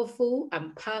powerful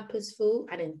and purposeful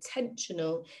and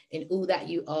intentional in all that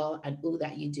you are and all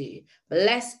that you do.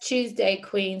 Blessed Tuesday,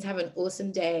 Queens. Have an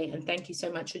awesome day. And thank you so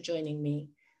much for joining me.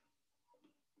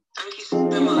 Thank you so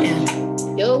much.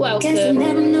 Yeah. You're welcome. Guess I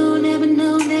never know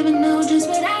just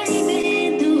what I've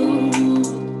been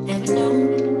through. Never know.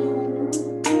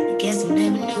 I guess I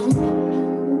never know.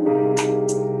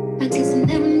 I guess I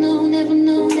never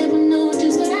know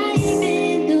just what I've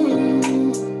been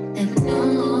through. Never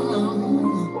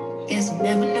know. Guess I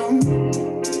never know.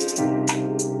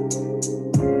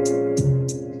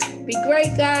 Be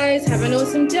great, guys. Have an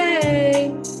awesome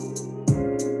day.